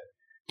bit.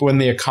 But when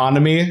the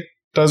economy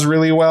does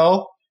really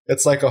well,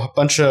 it's like a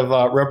bunch of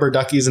rubber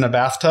duckies in a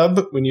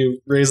bathtub. When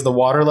you raise the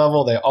water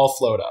level, they all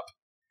float up.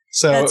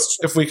 So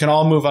if we can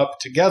all move up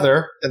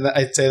together, and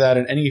I'd say that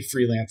in any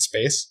freelance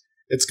space,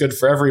 it's good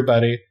for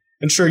everybody.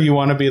 And sure, you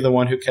want to be the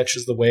one who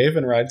catches the wave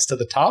and rides to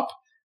the top,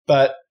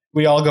 but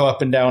we all go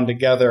up and down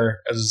together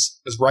as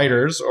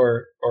writers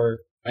or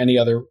any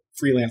other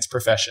freelance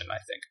profession, I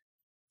think.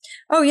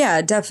 Oh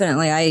yeah,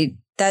 definitely. I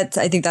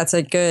think that's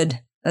a good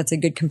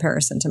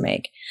comparison to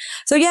make.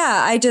 So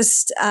yeah,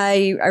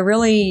 I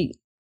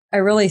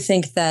really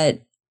think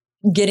that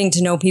getting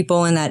to know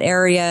people in that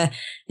area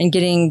and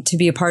getting to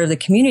be a part of the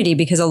community,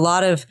 because a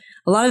lot of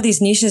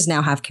these niches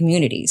now have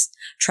communities.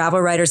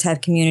 Travel writers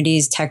have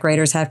communities, tech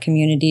writers have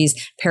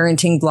communities,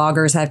 parenting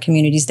bloggers have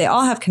communities. They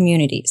all have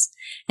communities.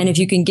 And if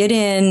you can get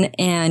in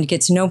and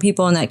get to know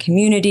people in that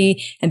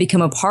community and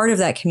become a part of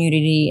that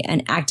community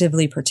and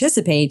actively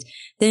participate,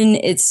 then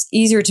it's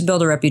easier to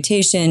build a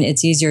reputation.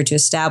 It's easier to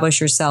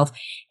establish yourself,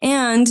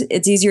 and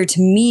it's easier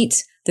to meet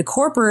the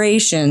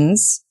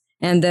corporations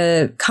and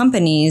the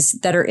companies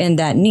that are in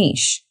that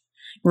niche,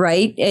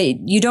 right?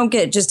 You don't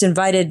get just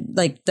invited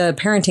like the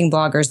parenting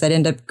bloggers that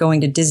end up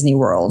going to Disney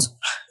World,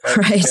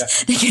 right? Yeah.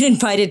 They get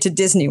invited to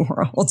Disney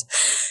World.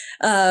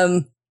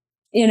 They're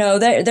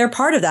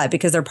part of that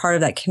because they're part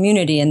of that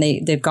community and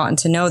they've gotten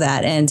to know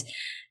that. And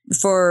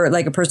for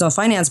like a personal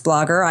finance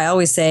blogger, I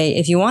always say,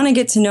 if you want to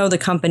get to know the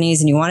companies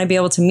and you want to be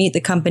able to meet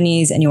the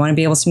companies and you want to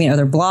be able to meet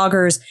other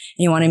bloggers and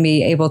you want to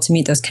be able to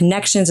meet those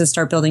connections and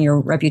start building your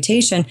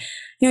reputation,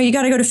 you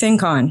got to go to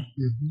FinCon.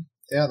 Mm-hmm.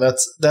 Yeah,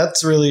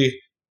 that's really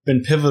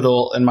been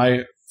pivotal in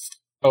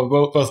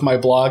both my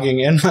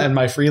blogging and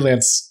my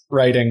freelance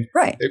writing.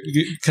 Right.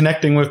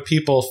 Connecting with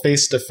people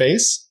face to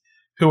face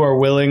who are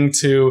willing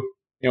to,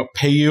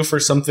 pay you for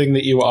something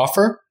that you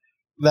offer.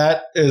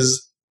 That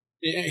is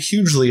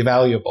hugely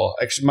valuable.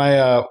 Actually,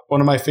 one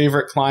of my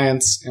favorite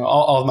clients,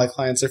 all of my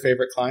clients are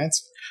favorite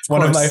clients.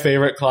 One of my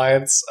favorite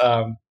clients,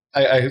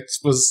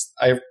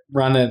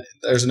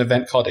 there's an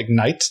event called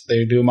Ignite.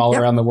 They do them all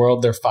around the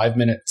world. They're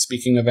 5-minute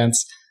speaking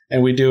events.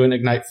 And we do an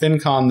Ignite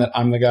FinCon that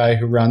I'm the guy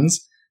who runs.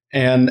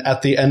 And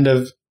at the end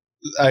of,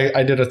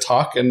 I did a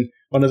talk, and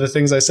one of the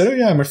things I said,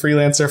 I'm a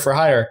freelancer for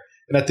hire.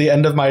 And at the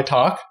end of my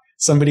talk,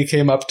 somebody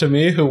came up to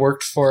me who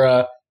worked for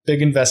a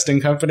big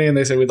investing company, and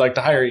they said, we'd like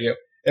to hire you.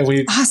 And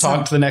we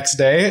talked the next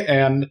day,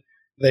 and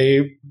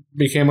they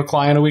became a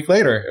client a week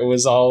later. It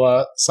was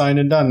all signed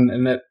and done,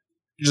 and it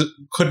just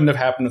couldn't have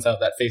happened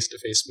without that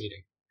face-to-face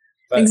meeting.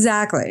 But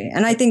exactly.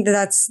 And I think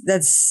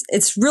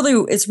it's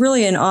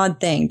really an odd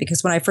thing,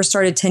 because when I first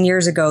started 10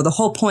 years ago, the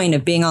whole point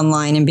of being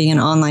online and being an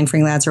online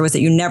freelancer was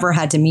that you never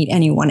had to meet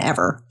anyone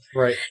ever.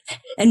 Right.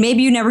 And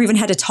maybe you never even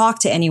had to talk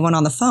to anyone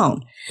on the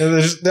phone.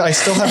 I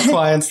still have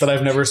clients that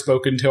I've never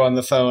spoken to on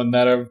the phone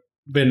that have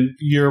been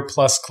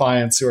year-plus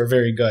clients who are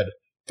very good.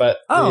 But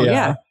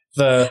I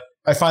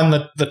find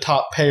that the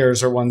top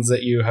payers are ones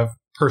that you have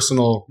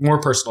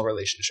more personal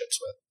relationships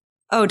with.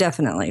 Oh,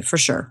 definitely, for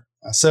sure.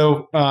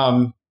 So,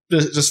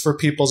 just for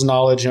people's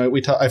knowledge,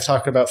 I've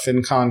talked about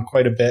FinCon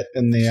quite a bit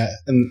in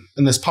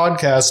this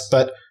podcast,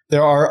 but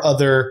there are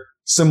other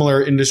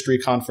similar industry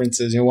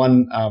conferences.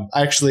 One,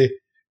 I actually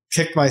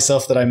kicked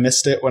myself that I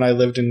missed it when I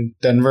lived in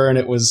Denver, and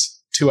it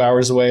was 2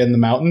 hours away in the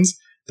mountains.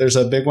 There's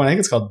a big one. I think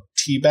it's called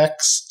TBEX,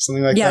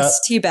 something like that. Yes,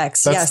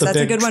 TBEX. That's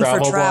a good one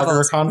for travel.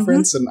 Blogger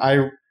conference, and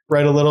I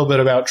write a little bit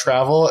about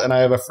travel. And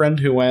I have a friend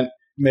who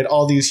made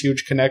all these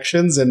huge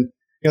connections. And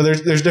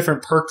there's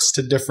different perks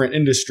to different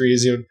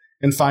industries.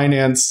 In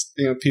finance,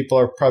 people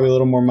are probably a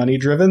little more money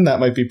driven. That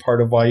might be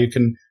part of why you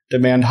can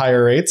demand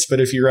higher rates. But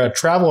if you're a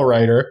travel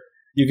writer,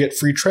 you get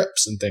free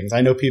trips and things.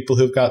 I know people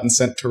who've gotten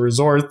sent to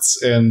resorts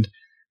and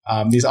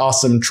these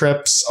awesome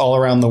trips all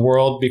around the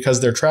world because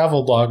they're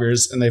travel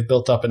bloggers and they've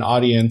built up an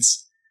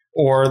audience,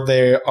 or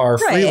they are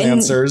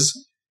freelancers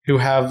who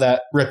have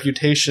that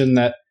reputation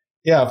that,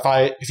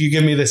 if you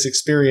give me this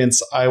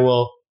experience, I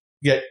will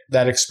get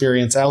that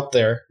experience out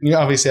there. And you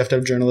obviously have to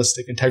have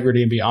journalistic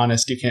integrity and be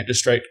honest. You can't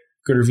just write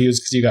good reviews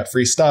because you got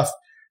free stuff.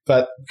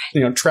 But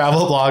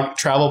travel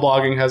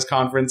blogging has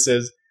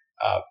conferences.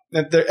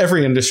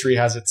 Every industry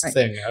has its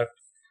thing.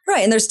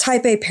 Right. And there's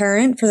Type A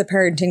Parent for the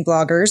parenting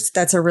bloggers.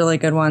 That's a really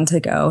good one to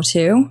go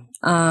to.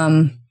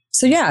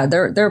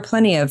 There are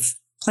plenty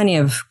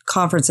of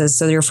conferences.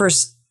 So your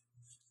first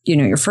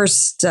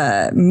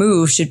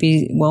move should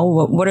be,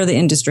 what are the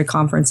industry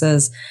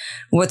conferences?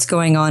 What's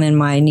going on in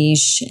my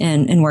niche,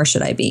 and where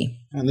should I be?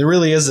 And there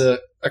really is a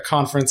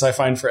conference I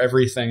find for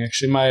everything.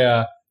 Actually,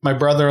 my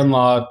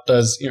brother-in-law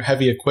does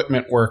heavy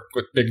equipment work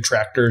with big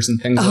tractors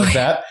and things like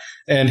that.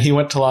 And he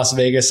went to Las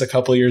Vegas a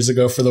couple of years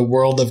ago for the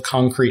World of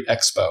Concrete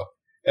Expo.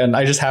 And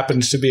I just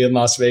happened to be in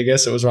Las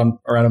Vegas. It was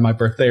around my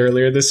birthday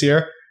earlier this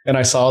year. And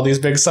I saw these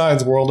big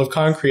signs, World of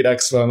Concrete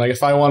Expo. I'm like,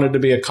 if I wanted to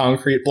be a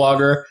concrete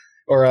blogger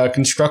or a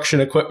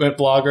construction equipment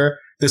blogger,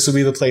 this would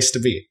be the place to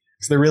be.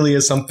 Because there really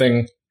is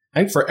something, I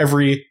think, for if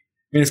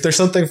there's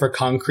something for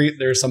concrete,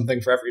 there's something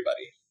for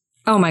everybody.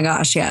 Oh my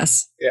gosh,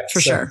 yes. Yeah,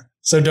 for sure.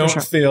 So don't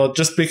feel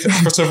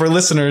so for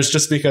listeners,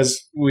 just because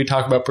we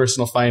talk about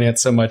personal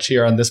finance so much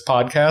here on this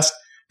podcast,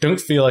 don't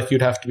feel like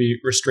you'd have to be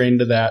restrained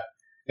to that.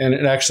 And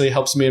it actually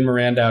helps me and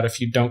Miranda out if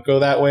you don't go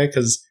that way,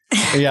 because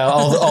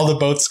all the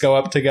boats go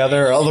up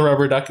together, all the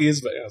rubber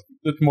duckies, but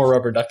more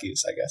rubber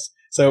duckies, I guess.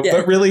 So,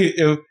 but really,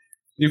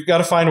 you've got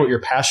to find what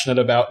you're passionate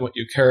about, what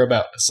you care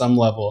about to some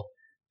level.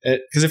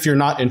 Because if you're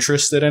not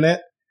interested in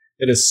it,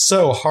 it is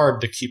so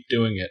hard to keep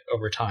doing it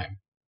over time.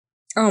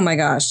 Oh my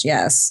gosh,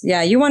 yes.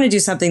 Yeah, you want to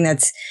do something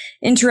that's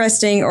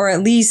interesting, or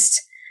at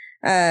least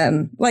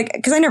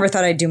because I never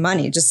thought I'd do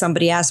money. Just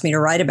somebody asked me to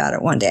write about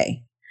it one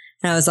day.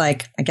 And I was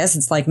like, I guess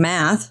it's like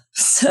math.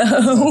 So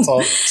it's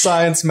all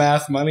science,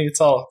 math, money.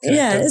 It's all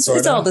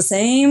it's all the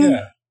same.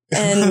 Yeah.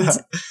 And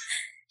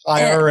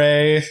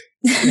IRA,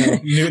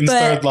 Newton's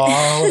third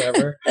law,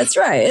 whatever. That's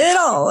right. It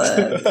all.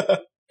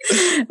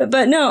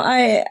 But no,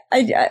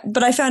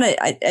 but I found it,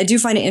 I do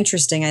find it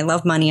interesting. I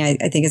love money. I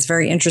think it's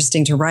very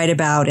interesting to write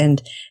about.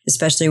 And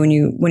especially when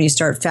you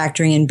start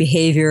factoring in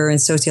behavior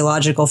and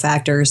sociological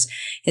factors,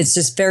 it's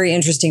just very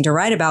interesting to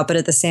write about. But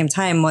at the same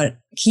time, what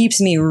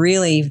keeps me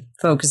really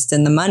focused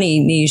in the money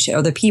niche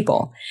are the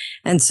people.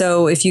 And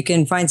so if you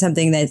can find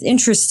something that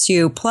interests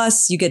you,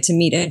 plus you get to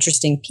meet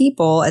interesting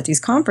people at these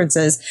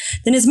conferences,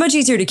 then it's much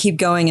easier to keep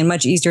going and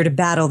much easier to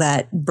battle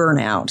that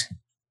burnout.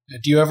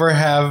 Do you ever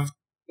have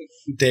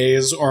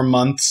days or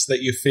months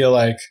that you feel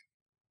like,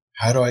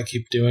 how do I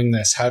keep doing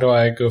this? How do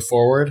I go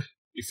forward?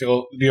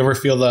 Do you ever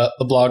feel the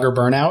blogger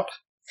burnout?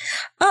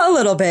 A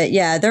little bit,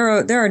 yeah. There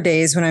are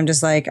days when I'm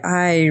just like,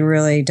 I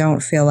really don't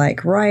feel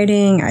like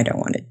writing. I don't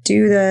want to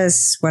do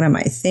this. What am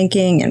I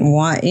thinking? And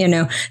why?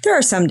 There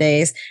are some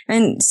days.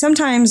 And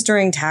sometimes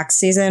during tax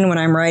season, when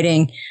I'm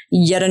writing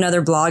yet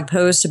another blog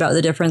post about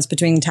the difference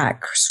between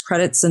tax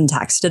credits and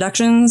tax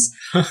deductions,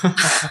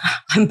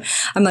 I'm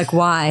like,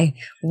 why?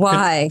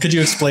 Could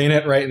you explain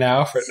it right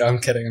now? No, I'm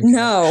kidding.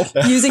 No,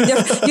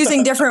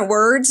 using different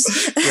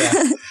words.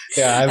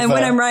 Yeah. And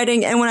when I'm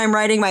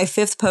writing my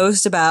fifth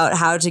post about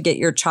how to get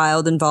your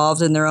child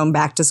involved in their own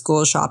back to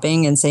school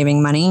shopping and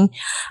saving money,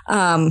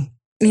 when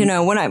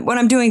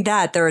I'm doing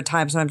that, there are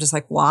times when I'm just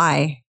like,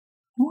 why?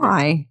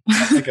 I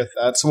get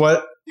that. So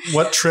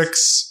what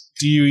tricks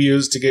do you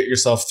use to get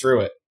yourself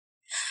through it?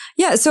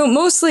 Yeah. So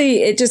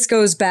mostly it just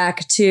goes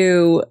back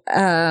to,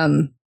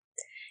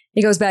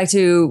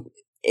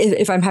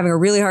 if I'm having a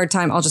really hard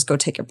time, I'll just go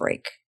take a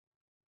break,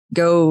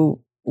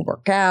 go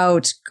work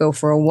out, go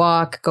for a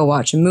walk, go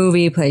watch a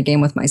movie, play a game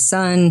with my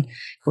son,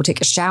 go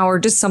take a shower,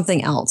 just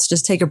something else,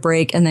 just take a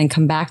break and then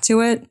come back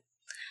to it.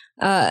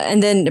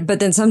 But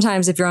then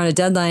sometimes if you're on a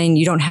deadline,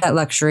 you don't have that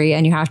luxury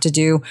and you have to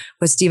do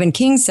what Stephen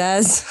King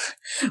says,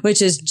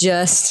 which is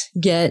just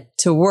get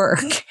to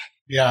work.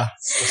 Yeah.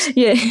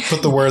 Yeah.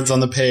 Put the words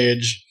on the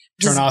page,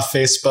 turn off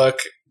Facebook,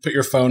 put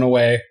your phone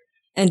away.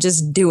 And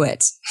just do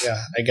it.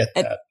 Yeah, I get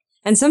that.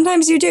 And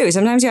sometimes you do.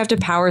 Sometimes you have to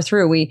power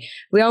through. We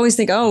always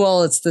think, oh,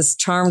 well, it's this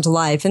charmed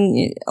life.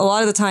 And a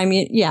lot of the time,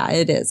 yeah,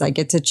 it is. I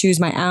get to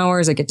choose my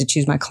hours. I get to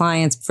choose my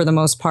clients for the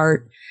most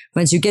part.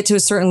 Once you get to a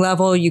certain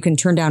level, you can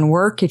turn down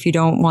work if you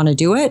don't want to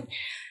do it.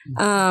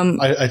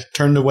 I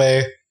turned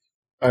away.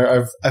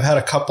 I've had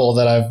a couple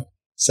that I've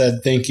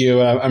said, thank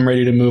you. I'm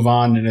ready to move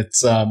on. And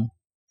it's,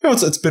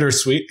 it's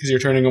bittersweet because you're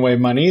turning away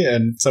money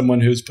and someone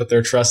who's put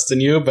their trust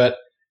in you, but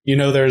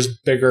there's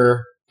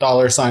bigger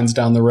dollar signs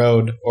down the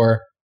road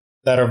or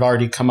that have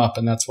already come up,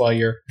 and that's why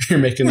you're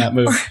making that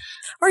move.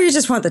 Or you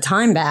just want the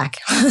time back.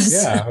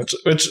 Yeah,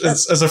 which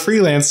is, as a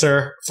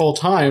freelancer full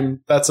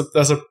time, that's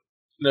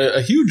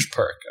a huge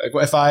perk.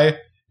 Like if I,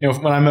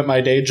 when I'm at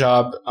my day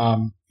job,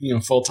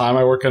 full time,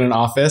 I work in an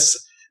office.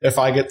 If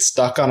I get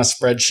stuck on a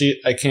spreadsheet,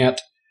 I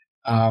can't,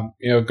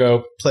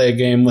 go play a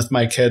game with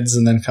my kids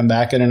and then come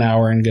back in an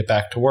hour and get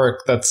back to work.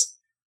 That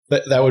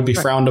would be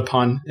frowned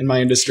upon in my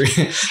industry.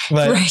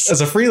 But as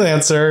a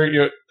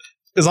freelancer,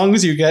 as long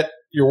as you get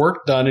your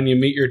work done and you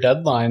meet your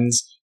deadlines,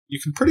 you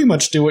can pretty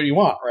much do what you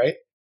want, right?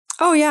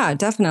 Oh, yeah,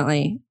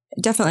 definitely.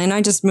 Definitely. And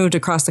I just moved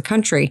across the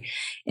country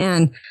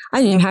and I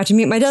didn't even have to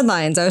meet my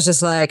deadlines. I was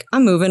just like,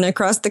 I'm moving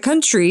across the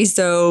country,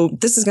 so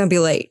this is going to be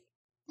late.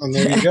 And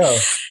there you go.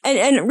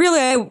 and really,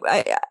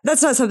 I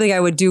that's not something I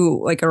would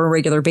do like on a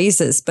regular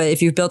basis. But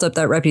if you've built up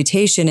that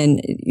reputation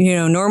and,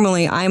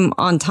 normally I'm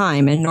on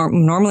time and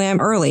normally I'm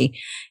early.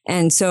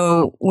 And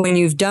so when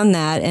you've done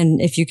that,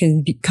 and if you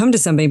can come to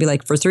somebody and be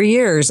like, for 3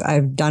 years,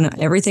 I've done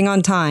everything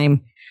on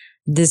time.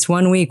 This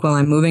 1 week while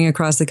I'm moving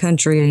across the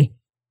country,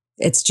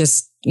 it's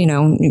just,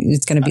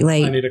 it's going to be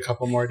late. I need a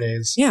couple more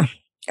days. Yeah.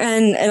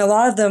 And a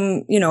lot of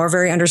them, are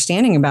very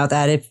understanding about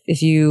that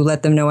if you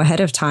let them know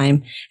ahead of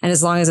time. And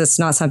as long as it's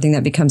not something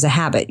that becomes a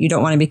habit, you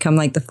don't want to become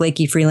like the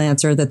flaky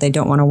freelancer that they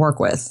don't want to work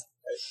with.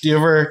 Do you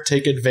ever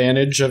take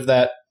advantage of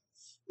that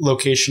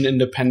location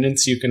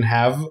independence you can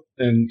have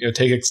and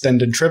take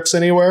extended trips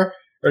anywhere?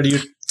 Or do you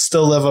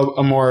still live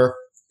a more,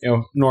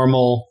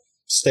 normal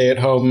stay at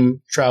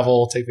home,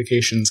 travel, take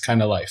vacations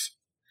kind of life?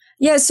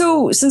 Yeah.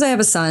 So since I have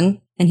a son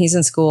and he's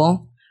in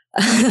school,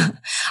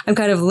 I'm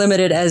kind of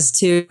limited as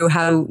to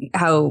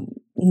how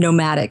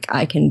nomadic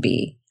I can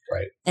be.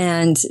 Right.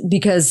 And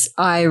because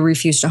I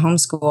refuse to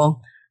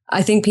homeschool,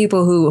 I think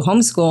people who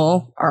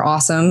homeschool are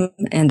awesome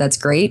and that's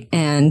great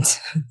and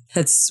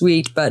that's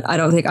sweet, but I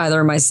don't think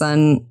either my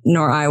son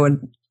nor I would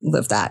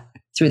live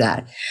through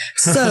that.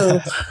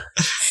 So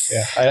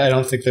yeah, I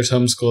don't think there's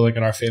homeschooling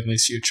in our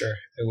family's future.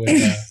 It would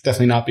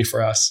definitely not be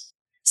for us.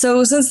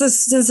 So since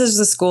there's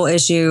a school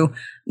issue,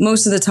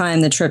 most of the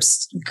time the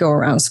trips go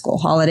around school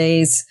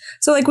holidays.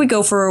 So like we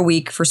go for a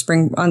week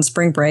on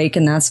spring break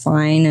and that's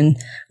fine.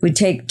 And we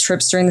take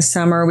trips during the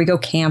summer. We go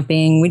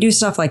camping. We do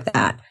stuff like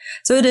that.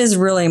 So it is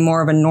really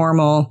more of a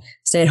normal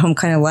stay at home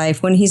kind of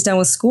life. When he's done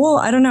with school,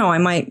 I don't know. I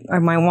might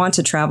want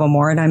to travel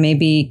more and I may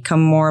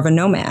become more of a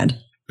nomad.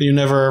 But you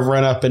never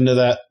run up into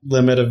that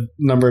limit of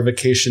number of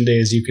vacation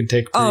days you can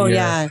take per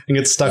year and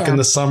get stuck in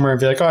the summer and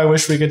be like, oh, I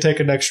wish we could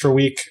take an extra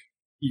week.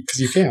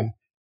 Because you can.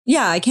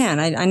 Yeah, I can.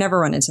 I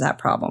never run into that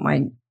problem.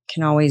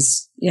 can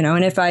always,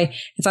 and if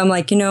I'm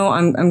like,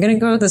 I'm going to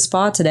go to the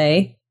spa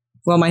today.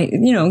 Well,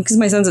 because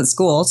my son's at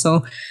school.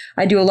 So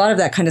I do a lot of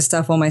that kind of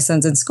stuff while my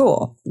son's in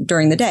school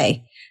during the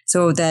day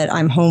so that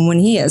I'm home when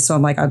he is. So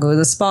I'm like, I'll go to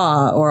the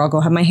spa, or I'll go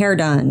have my hair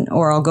done,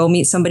 or I'll go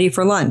meet somebody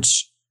for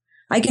lunch.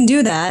 I can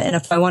do that. And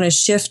if I want to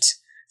shift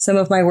some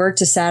of my work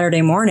to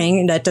Saturday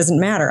morning, that doesn't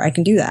matter. I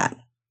can do that.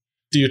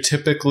 Do you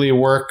typically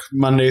work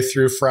Monday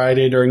through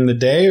Friday during the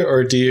day,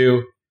 or do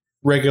you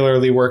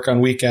regularly work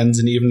on weekends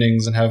and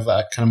evenings and have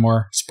kind of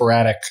more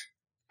sporadic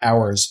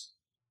hours?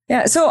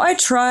 Yeah. So I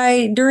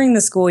try during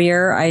the school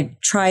year, I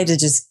try to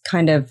just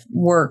kind of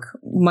work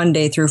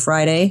Monday through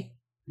Friday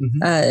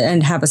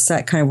and have a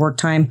set kind of work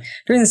time.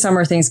 During the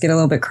summer, things get a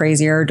little bit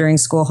crazier. During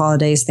school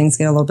holidays, things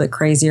get a little bit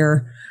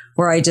crazier,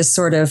 where I just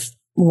sort of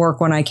work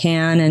when I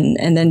can.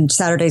 And then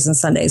Saturdays and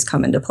Sundays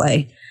come into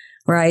play,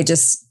 where I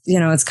just,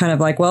 it's kind of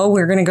like, well,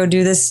 we're going to go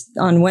do this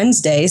on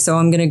Wednesday. So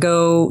I'm going to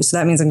go. So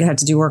that means I'm going to have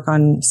to do work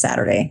on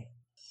Saturday.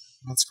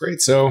 That's great.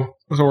 So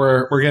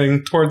we're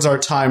getting towards our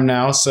time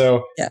now.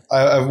 So yeah.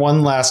 I have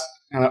one last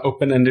kind of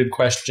open-ended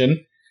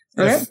question.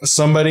 Okay. If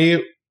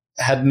somebody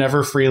had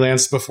never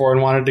freelanced before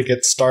and wanted to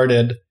get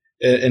started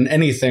in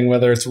anything,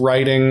 whether it's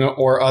writing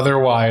or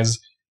otherwise,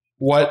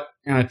 what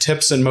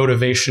tips and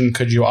motivation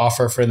could you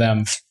offer for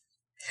them?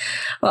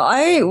 Well,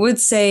 I would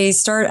say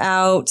start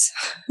out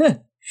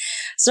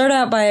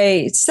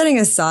by setting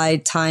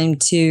aside time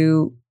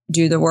to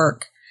do the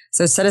work.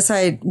 So set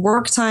aside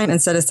work time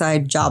and set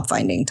aside job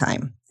finding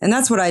time. And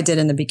that's what I did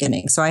in the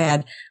beginning. So I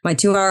had my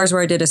 2 hours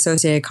where I did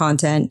associated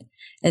content,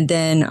 and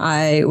then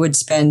I would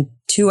spend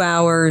 2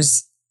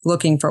 hours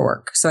looking for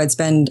work. So I'd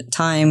spend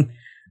time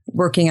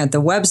working at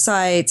the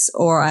websites,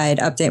 or I'd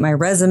update my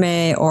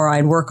resume, or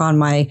I'd work on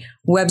my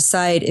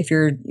website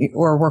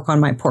or work on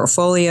my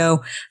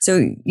portfolio.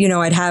 So,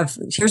 I'd have,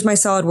 here's my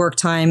solid work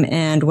time.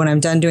 And when I'm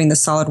done doing the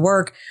solid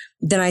work,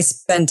 then I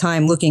spend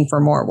time looking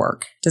for more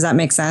work. Does that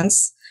make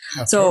sense?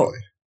 Absolutely. So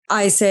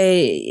I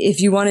say, if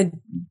you want to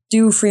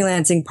do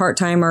freelancing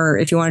part-time, or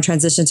if you want to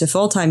transition to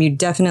full-time, you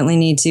definitely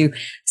need to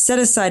set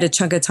aside a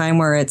chunk of time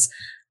where it's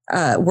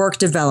work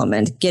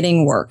development,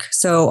 getting work.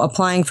 So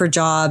applying for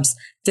jobs,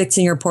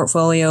 fixing your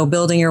portfolio,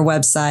 building your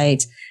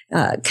website,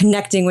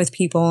 connecting with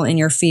people in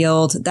your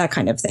field, that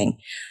kind of thing.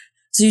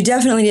 So you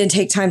definitely need to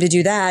take time to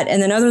do that.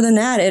 And then other than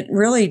that, it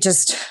really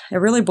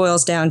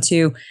boils down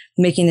to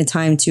making the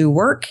time to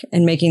work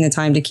and making the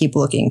time to keep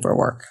looking for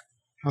work.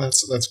 Oh,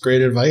 that's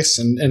great advice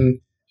and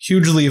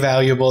hugely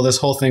valuable. This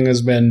whole thing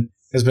has been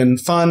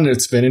fun.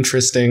 It's been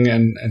interesting,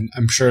 and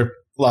I'm sure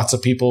lots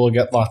of people will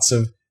get lots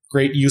of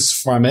great use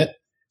from it.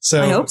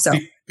 So I hope so.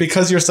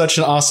 Because you're such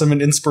an awesome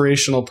and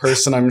inspirational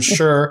person, I'm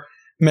sure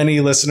many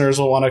listeners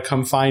will want to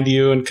come find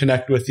you and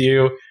connect with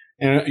you.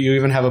 And you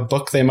even have a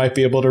book they might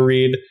be able to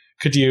read.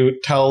 Could you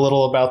tell a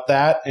little about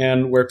that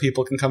and where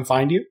people can come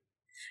find you?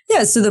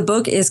 Yeah. So the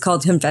book is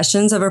called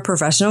Confessions of a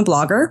Professional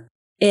Blogger.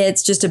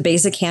 It's just a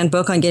basic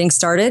handbook on getting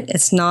started.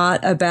 It's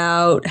not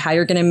about how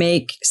you're going to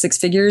make 6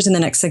 figures in the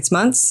next 6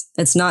 months.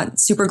 It's not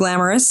super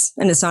glamorous,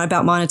 and it's not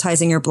about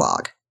monetizing your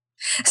blog.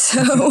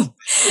 So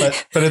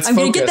but it's I'm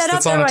going focused. to get that out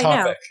it's there on a right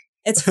topic. now.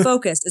 It's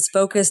focused. It's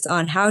focused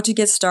on how to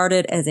get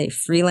started as a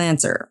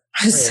freelancer.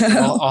 So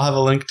I'll have a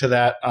link to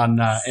that on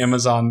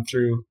Amazon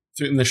through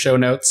in the show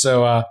notes.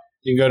 So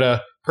you can go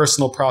to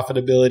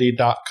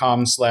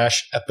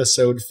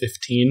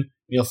personalprofitability.com/episode15.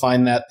 You'll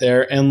find that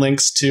there, and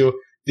links to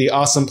the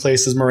awesome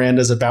places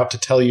Miranda's about to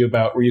tell you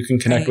about where you can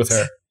connect with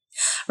her.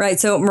 Right.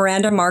 So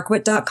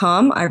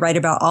mirandamarquit.com. I write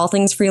about all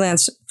things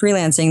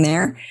freelancing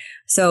there.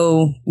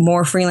 So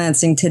more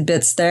freelancing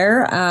tidbits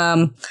there.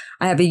 I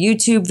have a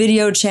YouTube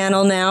video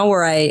channel now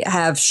where I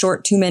have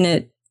short 2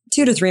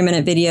 to 3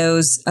 minute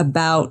videos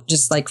about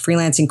just like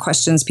freelancing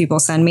questions people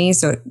send me.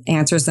 So it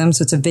answers them.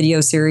 So it's a video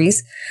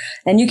series,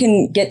 and you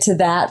can get to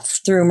that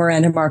through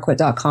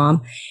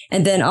mirandamarquit.com.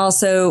 And then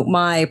also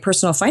my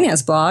personal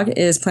finance blog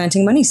is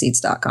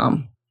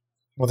plantingmoneyseeds.com.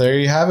 Well, there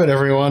you have it,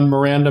 everyone.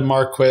 Miranda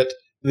Marquit,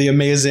 the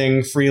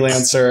amazing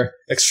freelancer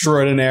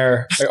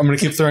extraordinaire. I'm going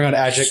to keep throwing on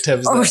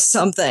adjectives. Or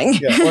something.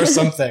 Yeah, or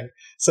something.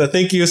 So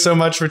thank you so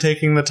much for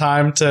taking the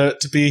time to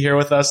be here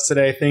with us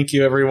today. Thank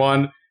you,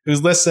 everyone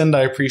who's listened.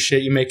 I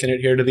appreciate you making it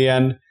here to the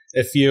end.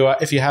 If you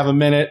have a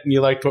minute and you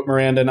liked what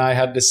Miranda and I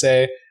had to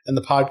say and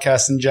the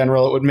podcast in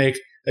general, it would make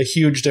a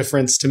huge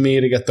difference to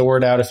me to get the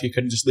word out if you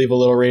could just leave a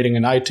little rating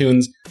in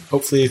iTunes.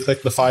 Hopefully you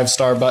click the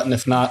 5-star button.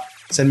 If not,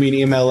 send me an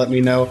email. Let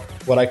me know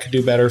what I could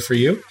do better for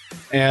you.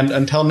 And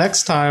until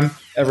next time,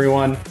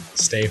 everyone,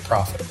 stay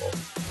profitable.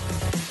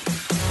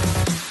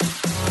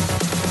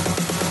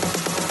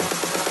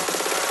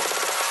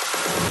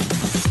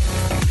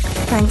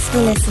 Thanks for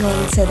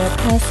listening to the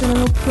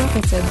Personal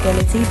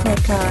Profitability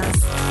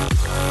Podcast.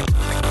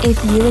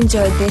 If you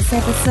enjoyed this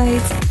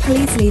episode,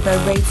 please leave a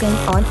rating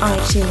on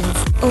iTunes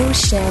or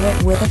share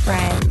it with a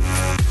friend.